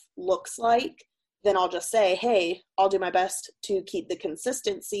stuff looks like, then I'll just say, hey, I'll do my best to keep the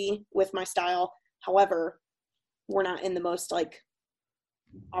consistency with my style. However, we're not in the most like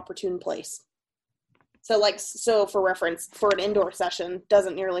opportune place. So for reference, for an indoor session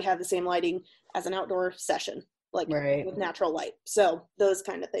doesn't nearly have the same lighting as an outdoor session, like with natural light. So those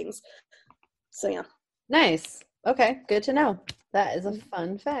kind of things. So yeah. Nice. Okay. Good to know. That is a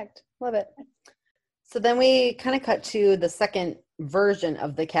fun fact. Love it. So then we kind of cut to the second version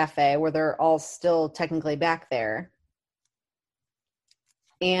of the cafe where they're all still technically back there.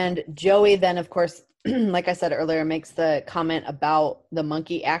 And Joey then, of course, like I said earlier, makes the comment about the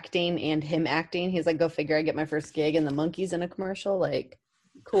monkey acting and him acting. He's like, go figure, I get my first gig and the monkey's in a commercial. Like,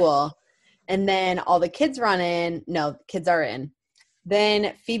 cool. And then all the kids run in. No, kids are in.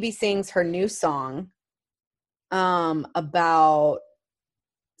 Then Phoebe sings her new song about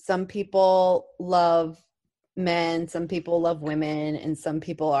some people love men, some people love women, and some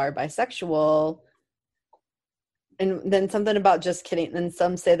people are bisexual. And then something about just kidding. And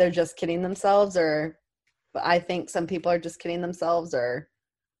some say they're just kidding themselves, or but I think some people are just kidding themselves, or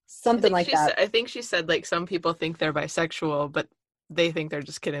something like that. I think she said like some people think they're bisexual, but they think they're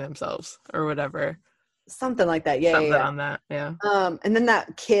just kidding themselves or whatever. Something like that. Yeah. Something yeah. on that. Yeah. And then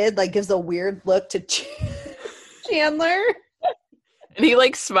that kid like gives a weird look to Chandler. And he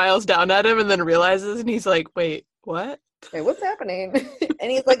like smiles down at him and then realizes, and he's like, wait, what? Wait, what's happening? And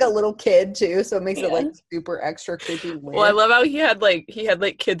he's like a little kid too, so it makes it like super extra creepy weird. Well, I love how he had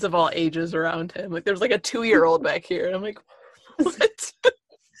like kids of all ages around him. Like there's like a 2-year-old back here, and I'm like, what?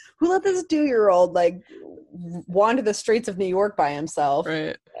 Who let this 2-year-old like wander the streets of New York by himself?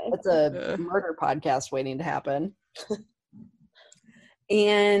 Right. That's a murder podcast waiting to happen.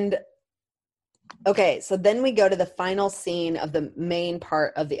 And okay, so then we go to the final scene of the main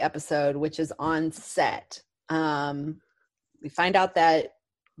part of the episode, which is on set. We find out that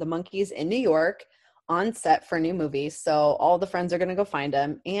the monkey's in New York on set for a new movie, so all the friends are going to go find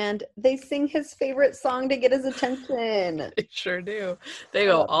him, and they sing his favorite song to get his attention. They sure do. They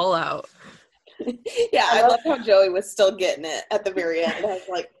go all out. Yeah, I love how Joey was still getting it at the very end. I was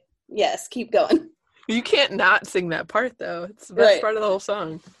like, yes, keep going. You can't not sing that part, though. It's the best part of the whole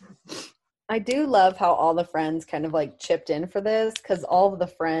song. I do love how all the friends kind of like chipped in for this, because all of the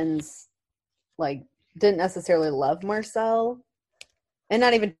friends like didn't necessarily love Marcel. And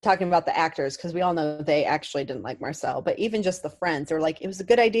not even talking about the actors, because we all know they actually didn't like Marcel, but even just the friends, they're like, it was a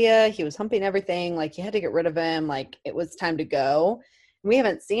good idea. He was humping everything. Like, you had to get rid of him. Like, it was time to go. We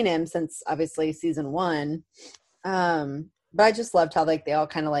haven't seen him since obviously season 1. But I just loved how like they all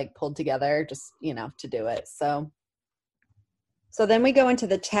kind of like pulled together just, to do it. So then we go into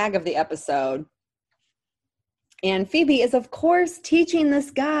the tag of the episode, and Phoebe is of course teaching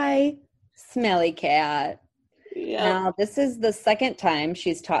this guy Smelly Cat. Yeah. Now, this is the second time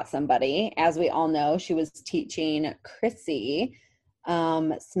she's taught somebody. As we all know, she was teaching Chrissy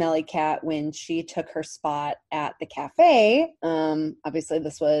Smelly Cat when she took her spot at the cafe. Obviously,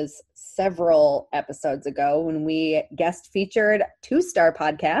 this was several episodes ago when we guest featured 2-Star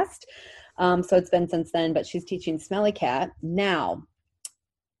Podcast. So it's been since then, but she's teaching Smelly Cat. Now,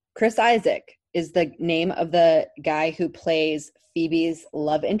 Chris Isaac is the name of the guy who plays Phoebe's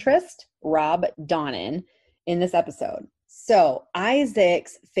love interest, Rob Donnan, in this episode. So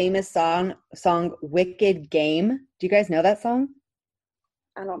Isaac's famous song Wicked Game. Do you guys know that song?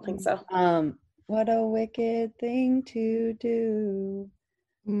 I don't think so. What a wicked thing to do.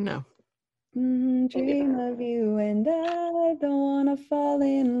 No. Dream of you and I don't want to fall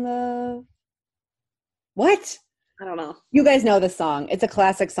in love. What? I don't know. You guys know this song. It's a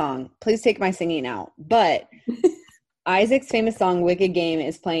classic song. Please take my singing out. But Isaac's famous song, Wicked Game,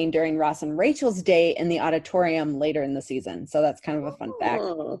 is playing during Ross and Rachel's date in the auditorium later in the season. So that's kind of a fun fact.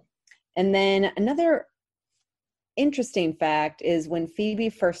 And then another interesting fact is when Phoebe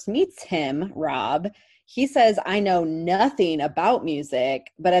first meets him, Rob, he says, I know nothing about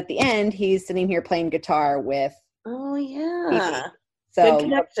music, but at the end, he's sitting here playing guitar with Oh, yeah. Phoebe. So good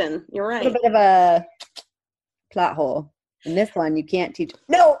connection. You're a right. little bit of a plot hole. In this one, you can't teach.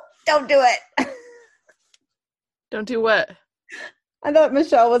 No, don't do it. Don't do what? I thought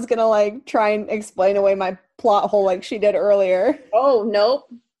Michelle was going to like try and explain away my plot hole like she did earlier. Oh, nope.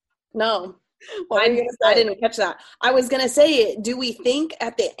 No. What were you gonna say? I didn't catch that. I was going to say, do we think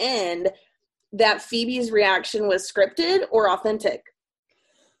at the end that Phoebe's reaction was scripted or authentic?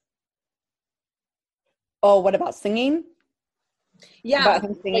 Oh, what about singing? Yeah. About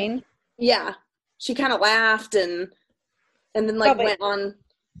him singing? Like, yeah. She kind of laughed and then like Probably. went on.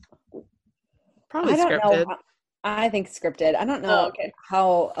 Probably I don't scripted. know. I think scripted. I don't know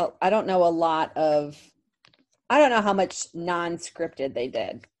how, I don't know I don't know how much non-scripted they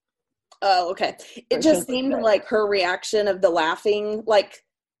did. Oh, okay. It just seemed like her reaction of the laughing, like,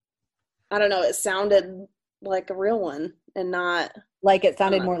 I don't know, it sounded like a real one and not. Like it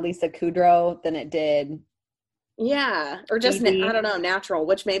sounded more Lisa Kudrow than it did. Yeah. Or just, I don't know, natural,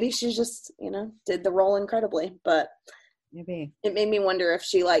 which maybe she just, did the role incredibly. But maybe it made me wonder if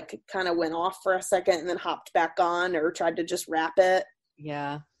she like kind of went off for a second and then hopped back on or tried to just wrap it.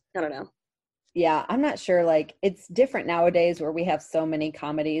 Yeah. I don't know. Yeah, I'm not sure. Like, it's different nowadays where we have so many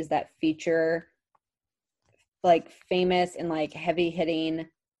comedies that feature like famous and like heavy hitting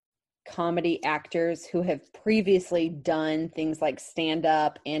comedy actors who have previously done things like stand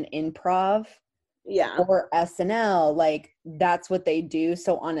up and improv. Yeah. Or SNL. Like, that's what they do.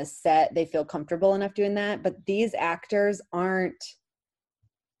 So on a set, they feel comfortable enough doing that. But these actors aren't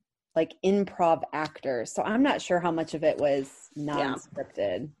like improv actors. So I'm not sure how much of it was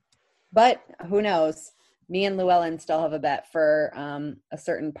non-scripted. But who knows? Me and Llewellyn still have a bet for a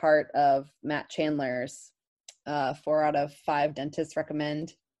certain part of Matt Chandler's 4 out of 5 dentists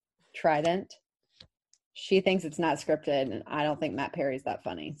recommend Trident. She thinks it's not scripted, and I don't think Matt Perry's that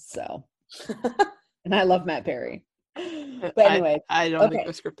funny. So, and I love Matt Perry. But anyway, I don't think it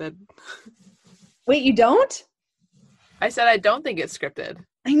was scripted. Wait, you don't? I said I don't think it's scripted.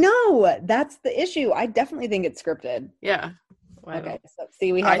 I know. That's the issue. I definitely think it's scripted. Yeah. Okay, so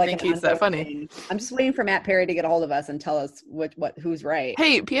see, we have I think he's that funny. Thing. I'm just waiting for Matt Perry to get a hold of us and tell us who's right.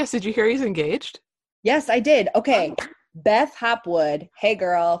 Hey, P.S. Did you hear he's engaged? Yes, I did. Okay, Beth Hopwood. Hey,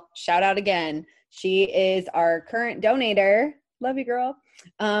 girl. Shout out again. She is our current donator. Love you, girl.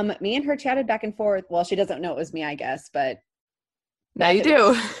 Me and her chatted back and forth. Well, she doesn't know it was me, I guess, but now you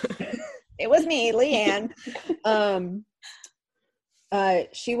do. It was me, Leanne.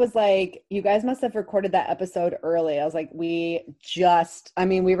 She was like, you guys must have recorded that episode early. I was like, we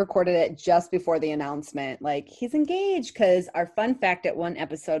recorded it just before the announcement. Like, he's engaged, because our fun fact at one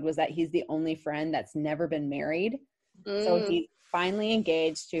episode was that he's the only friend that's never been married. So he's finally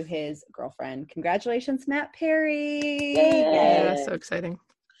engaged to his girlfriend. Congratulations, Matt Perry. Yeah, so exciting.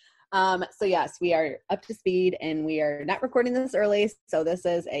 So yes, we are up to speed, and we are not recording this early. So this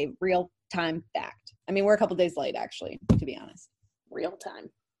is a real time fact. I mean, we're a couple days late, actually, to be honest. Real time.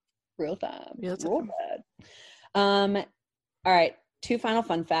 Roll bad. All right, 2 final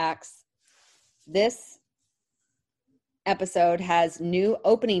fun facts. This episode has new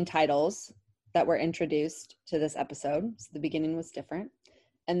opening titles that were introduced to this episode. So the beginning was different.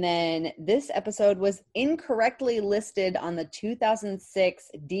 And then this episode was incorrectly listed on the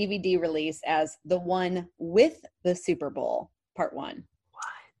 2006 DVD release as the one with the Super Bowl, part 1.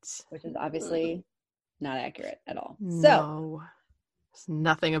 What? Which is obviously not accurate at all. No. So there's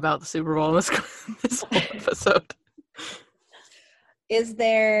nothing about the Super Bowl in this whole episode. Is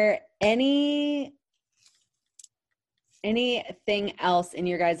there anything else in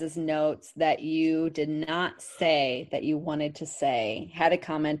your guys' notes that you did not say that you wanted to say, had a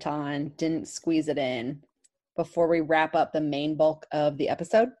comment on, didn't squeeze it in before we wrap up the main bulk of the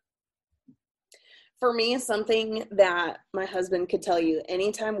episode? For me, something that my husband could tell you,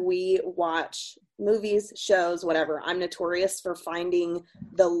 anytime we watch movies, shows, whatever, I'm notorious for finding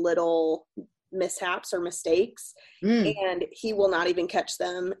the little mishaps or mistakes, and he will not even catch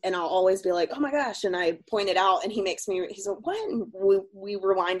them, and I'll always be like, oh my gosh, and I point it out, and he's like, what? And we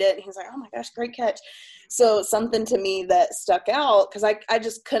rewind it, and he's like, oh my gosh, great catch. So something to me that stuck out, because I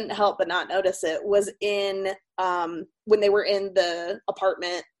just couldn't help but not notice it, was in when they were in the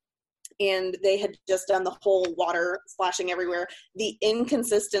apartment and they had just done the whole water splashing everywhere, the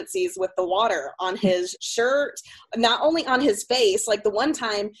inconsistencies with the water on his shirt, not only on his face, like the one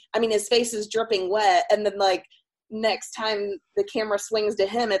time, I mean, his face is dripping wet, and then like next time the camera swings to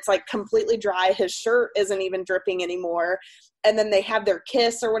him, it's like completely dry. His shirt isn't even dripping anymore. And then they have their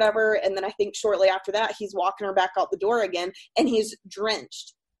kiss or whatever. And then I think shortly after that, he's walking her back out the door again and he's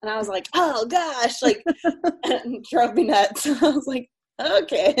drenched. And I was like, oh gosh, like, it drove me nuts. I was like,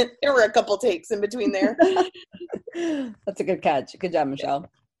 okay, there were a couple takes in between there. That's a good catch. Good job, Michelle.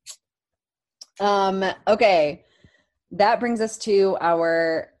 Okay. That brings us to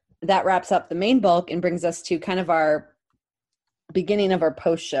that wraps up the main bulk and brings us to kind of our beginning of our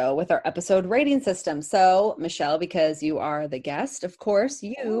post show with our episode rating system. So Michelle, because you are the guest, of course,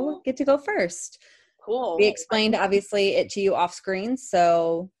 you get to go first. Cool. We explained obviously it to you off screen.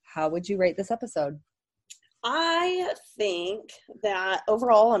 So how would you rate this episode? I think that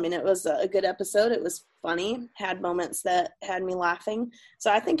overall, I mean, it was a good episode. It was funny, had moments that had me laughing.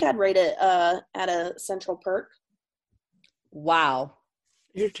 So I think I'd rate it at a central perk. Wow.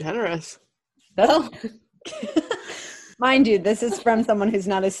 You're generous. Oh. Mind you, this is from someone who's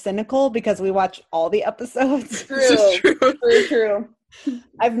not as cynical because we watch all the episodes. True.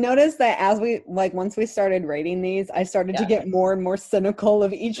 I've noticed that as once we started rating these, I started to get more and more cynical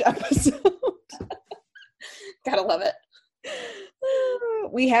of each episode. Gotta love it.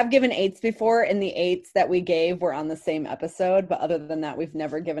 We have given 8s before, and the 8s that we gave were on the same episode, but other than that, we've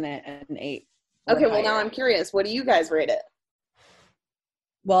never given it an 8. Okay, well now I'm curious. What do you guys rate it?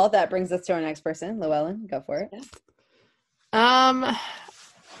 Well, that brings us to our next person. Llewellyn, go for it. Yeah.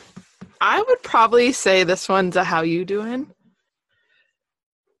 I would probably say this one's a how you doing.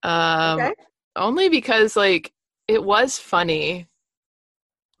 Okay. Only because like it was funny,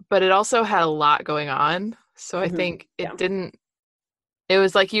 but it also had a lot going on. So I think it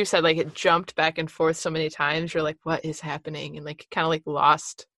was like you said, like it jumped back and forth so many times. You're like, what is happening? And like kind of like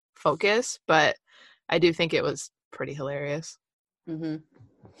lost focus, but I do think it was pretty hilarious. Mm-hmm.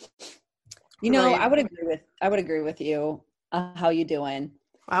 You know, I would agree with you. How you doing?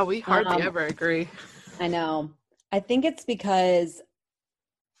 Wow, we hardly ever agree. I know. I think it's because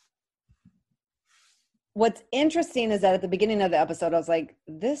what's interesting is that at the beginning of the episode, I was like,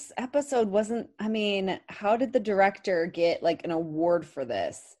 this episode wasn't, I mean, how did the director get like an award for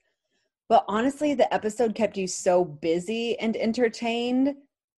this? But honestly, the episode kept you so busy and entertained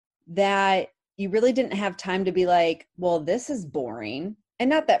that you really didn't have time to be like, well, this is boring. And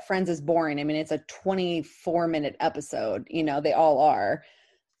not that Friends is boring. I mean, it's a 24-minute episode, you know, they all are.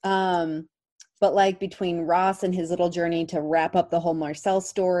 But like between Ross and his little journey to wrap up the whole Marcel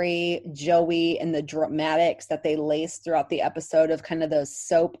story, Joey and the dramatics that they lace throughout the episode of kind of those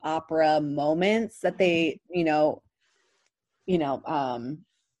soap opera moments that they,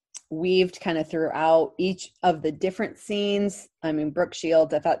 weaved kind of throughout each of the different scenes. I mean, Brooke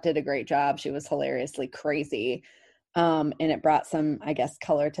Shields, I thought did a great job. She was hilariously crazy. And it brought some, I guess,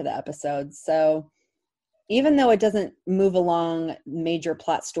 color to the episode. So even though it doesn't move along major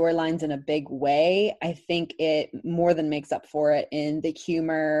plot storylines in a big way, I think it more than makes up for it in the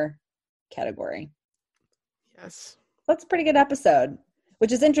humor category. Yes. That's a pretty good episode,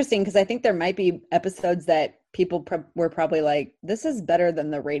 which is interesting because I think there might be episodes that people were probably like, this is better than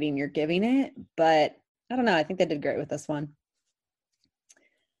the rating you're giving it. But I don't know. I think they did great with this one.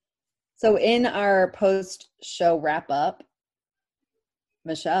 So in our post-show wrap-up,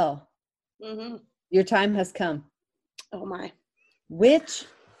 Michelle, your time has come. Oh, my. Which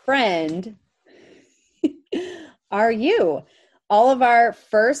friend are you? All of our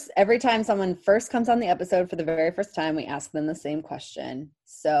every time someone first comes on the episode for the very first time, we ask them the same question.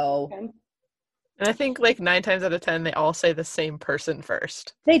 So, and I think like 9 times out of 10, they all say the same person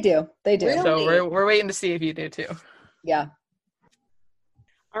first. They do. Really? So we're waiting to see if you do too. Yeah.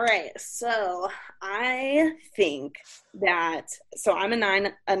 All right, so I think that, so I'm a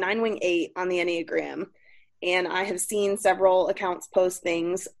 9-wing 8 on the Enneagram, and I have seen several accounts post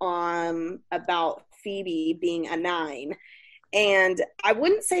things about Phoebe being a 9, and I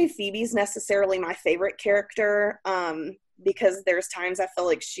wouldn't say Phoebe's necessarily my favorite character, because there's times I feel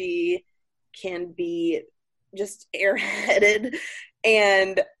like she can be just airheaded,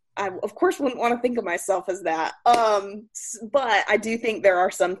 and I, of course, wouldn't want to think of myself as that. But I do think there are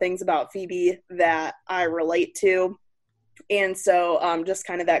some things about Phoebe that I relate to. And so just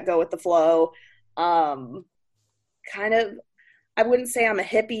kind of that go with the flow. Kind of, I wouldn't say I'm a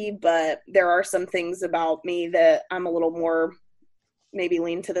hippie, but there are some things about me that I'm a little more maybe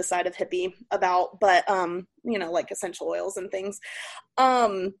lean to the side of hippie about. But, like essential oils and things.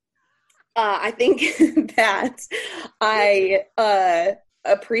 I think that I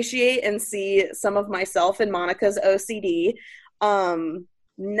appreciate and see some of myself in Monica's OCD.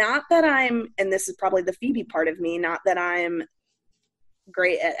 Not that I'm, and this is probably the Phoebe part of me, not that I'm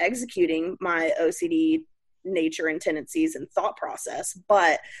great at executing my OCD nature and tendencies and thought process.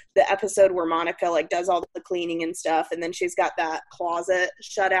 But the episode where Monica like does all the cleaning and stuff, and then she's got that closet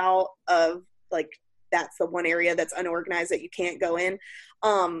shut out of like, that's the one area that's unorganized that you can't go in.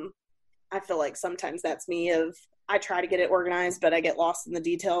 I feel like sometimes that's me, of I try to get it organized, but I get lost in the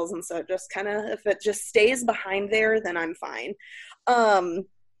details. And so it just kind of, if it just stays behind there, then I'm fine.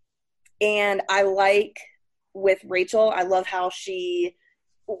 And I like with Rachel, I love how she,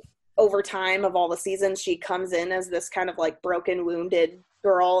 over time of all the seasons, she comes in as this kind of like broken, wounded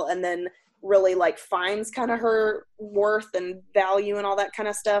girl, and then really like finds kind of her worth and value and all that kind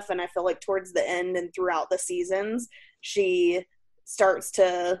of stuff. And I feel like towards the end and throughout the seasons, she starts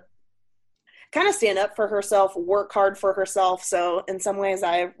to kind of stand up for herself, work hard for herself. So in some ways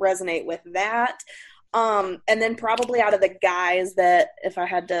I resonate with that. And then probably out of the guys that, if I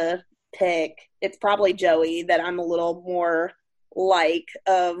had to pick, it's probably Joey that I'm a little more like,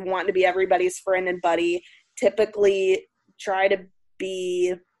 of wanting to be everybody's friend and buddy. Typically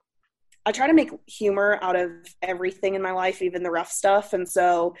I try to make humor out of everything in my life, even the rough stuff. And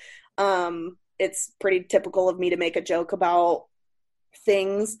so it's pretty typical of me to make a joke about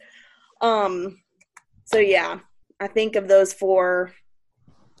things. So yeah, I think of those four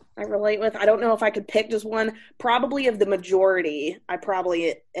I relate with. I don't know if I could pick just one. Probably of the majority, I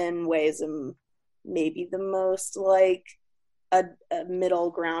probably in ways am maybe the most like a middle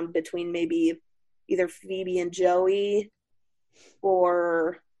ground between maybe either Phoebe and Joey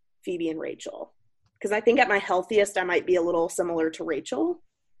or Phoebe and Rachel. Because I think at my healthiest, I might be a little similar to Rachel.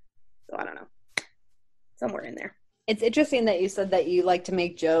 So I don't know. Somewhere in there. It's interesting that you said that you like to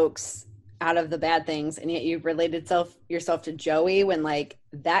make jokes out of the bad things, and yet you related yourself to Joey, when like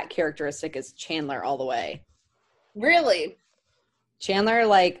that characteristic is Chandler all the way. Really? Chandler,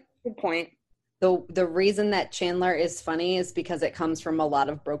 like, good point. The reason that Chandler is funny is because it comes from a lot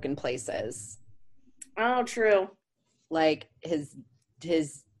of broken places. Oh, true. Like his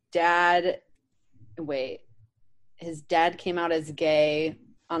dad came out as gay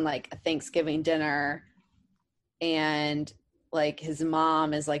on like a Thanksgiving dinner, and like his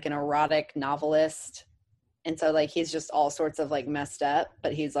mom is like an erotic novelist, and so like he's just all sorts of like messed up,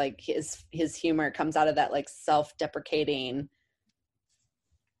 but he's like his humor comes out of that like self-deprecating,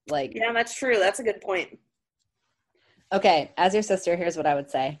 like. Yeah, that's true. That's a good point. Okay, as your sister, here's what I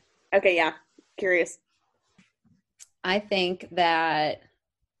would say. Okay, yeah. Curious. I think that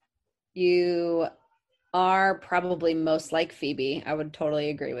you are probably most like Phoebe. I would totally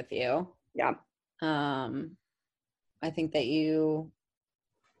agree with you. Yeah. I think that you,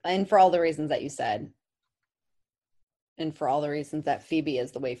 and for all the reasons that you said, and for all the reasons that Phoebe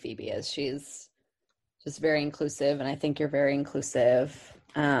is the way Phoebe is, she's just very inclusive, and I think you're very inclusive.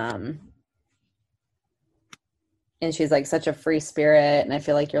 And she's like such a free spirit, and I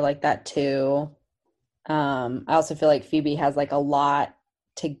feel like you're like that too. I also feel like Phoebe has like a lot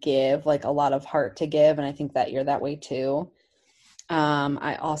to give, like a lot of heart to give, and I think that you're that way too.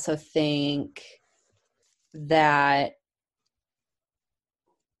 I also think that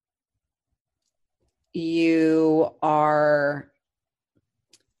you are,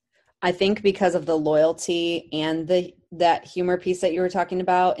 I think because of the loyalty and that humor piece that you were talking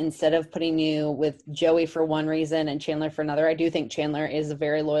about, instead of putting you with Joey for one reason and Chandler for another, I do think Chandler is a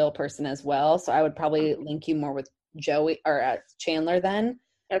very loyal person as well. So I would probably link you more with Joey or Chandler then.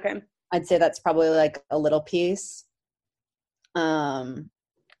 Okay. I'd say that's probably like a little piece.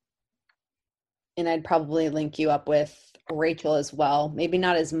 And I'd probably link you up with Rachel as well. Maybe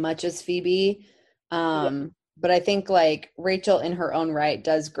not as much as Phoebe. But I think like Rachel in her own right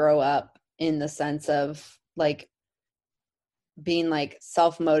does grow up in the sense of like being like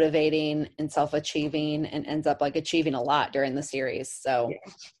self-motivating and self-achieving, and ends up like achieving a lot during the series. So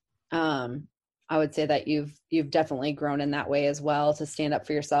I would say that you've definitely grown in that way as well, to stand up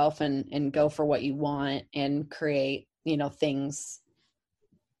for yourself and go for what you want and create, things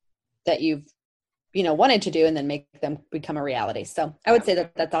that you've wanted to do, and then make them become a reality. So I would say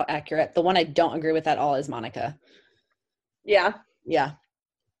that that's all accurate. The one I don't agree with at all is Monica. Yeah. Yeah.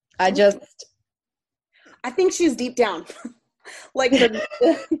 I think she's deep down. Like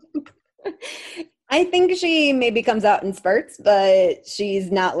I think she maybe comes out in spurts, but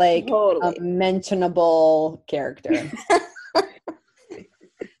she's not like totally a mentionable character.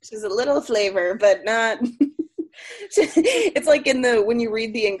 She's a little flavor, but not. It's like when you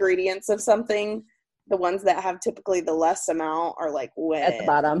read the ingredients of something, the ones that have typically the less amount are like way at the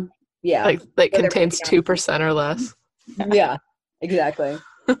bottom. Yeah. Like contains 2% or less. Yeah, exactly.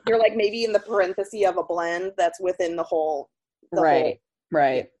 You're like maybe in the parenthesis of a blend that's within the whole. Right.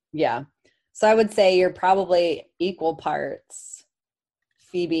 Yeah. So I would say you're probably equal parts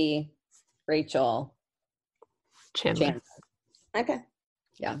Phoebe, Rachel, Chandler. Okay.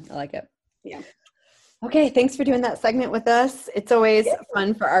 Yeah, I like it. Yeah. Okay, thanks for doing that segment with us. It's always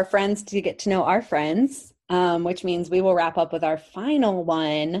fun for our friends to get to know our friends, which means we will wrap up with our final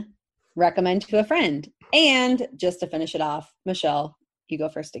one, recommend to a friend. And just to finish it off, Michelle, you go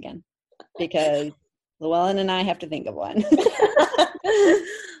first again, because Llewellyn and I have to think of one.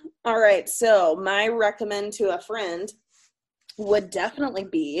 All right, so my recommend to a friend would definitely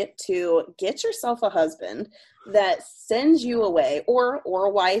be to get yourself a husband that sends you away, or a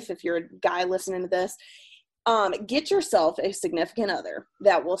wife if you're a guy listening to this. Get yourself a significant other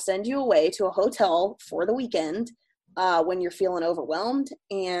that will send you away to a hotel for the weekend when you're feeling overwhelmed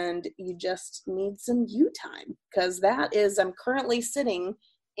and you just need some you time. Because I'm currently sitting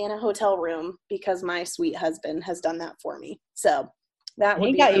in a hotel room because my sweet husband has done that for me. So that would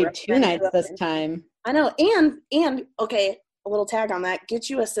He be got my you 2 nights this time. I know. And okay, a little tag on that. Get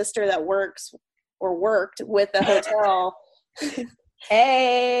you a sister that works or worked with a hotel.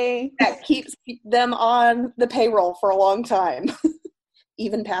 Hey, that keeps them on the payroll for a long time,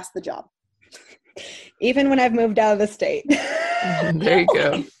 even past the job. Even when I've moved out of the state. There you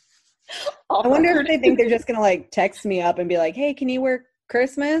go. I wonder if they think they're just going to like text me up and be like, hey, can you work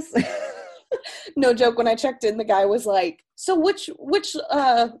Christmas? No joke. When I checked in, the guy was like, so which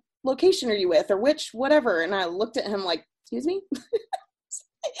location are you with, or which whatever? And I looked at him like, excuse me?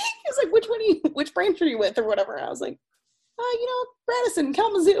 He was like, which branch are you with, or whatever? And I was like, Radisson,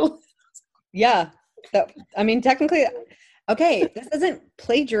 Kalamazoo. Yeah. Technically, okay, this isn't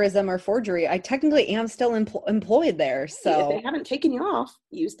plagiarism or forgery. I technically am still employed there. So if they haven't taken you off,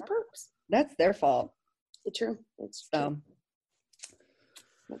 use the perks. That's their fault. It's true. True.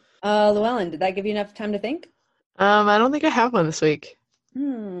 Llewellyn, did that give you enough time to think? I don't think I have one this week.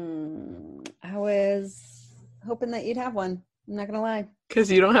 I was hoping that you'd have one. I'm not gonna lie.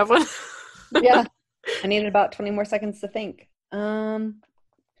 Because you don't have one? Yeah. I needed about 20 more seconds to think. I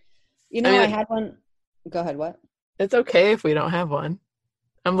had one. Go ahead. What? It's okay if we don't have one.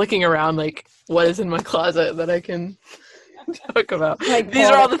 I'm looking around like, what is in my closet that I can talk about? These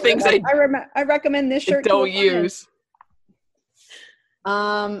are all the things I recommend this shirt. Don't use.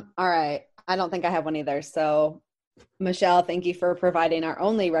 All right. I don't think I have one either. So, Michelle, thank you for providing our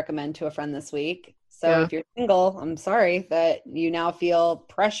only recommend to a friend this week. So if you're single, I'm sorry that you now feel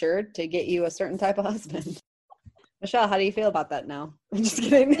pressured to get you a certain type of husband. Michelle, how do you feel about that now? I'm just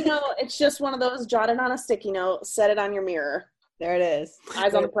kidding. It's just one of those, jot it on a sticky note, set it on your mirror. There it is.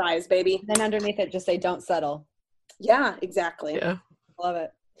 Eyes on the prize, baby. Then underneath it, just say, don't settle. Yeah, exactly. Yeah. Love it.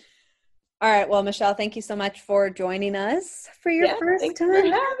 All right. Well, Michelle, thank you so much for joining us for your first time. For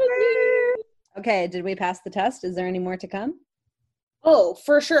having me. Okay. Did we pass the test? Is there any more to come? Oh,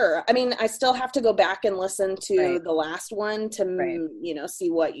 for sure. I mean, I still have to go back and listen to the last one to,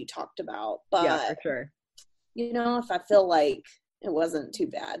 see what you talked about. But, yeah, for sure. If I feel like it wasn't too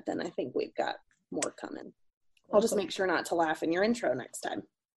bad, then I think we've got more coming. I'll just make sure not to laugh in your intro next time.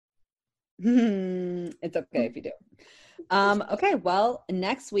 It's okay if you do. Okay. Well,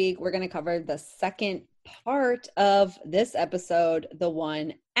 next week we're going to cover the second part of this episode, the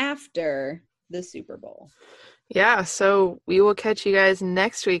one after the Super Bowl. Yeah, so we will catch you guys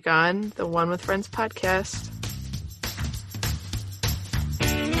next week on the One with Friends podcast.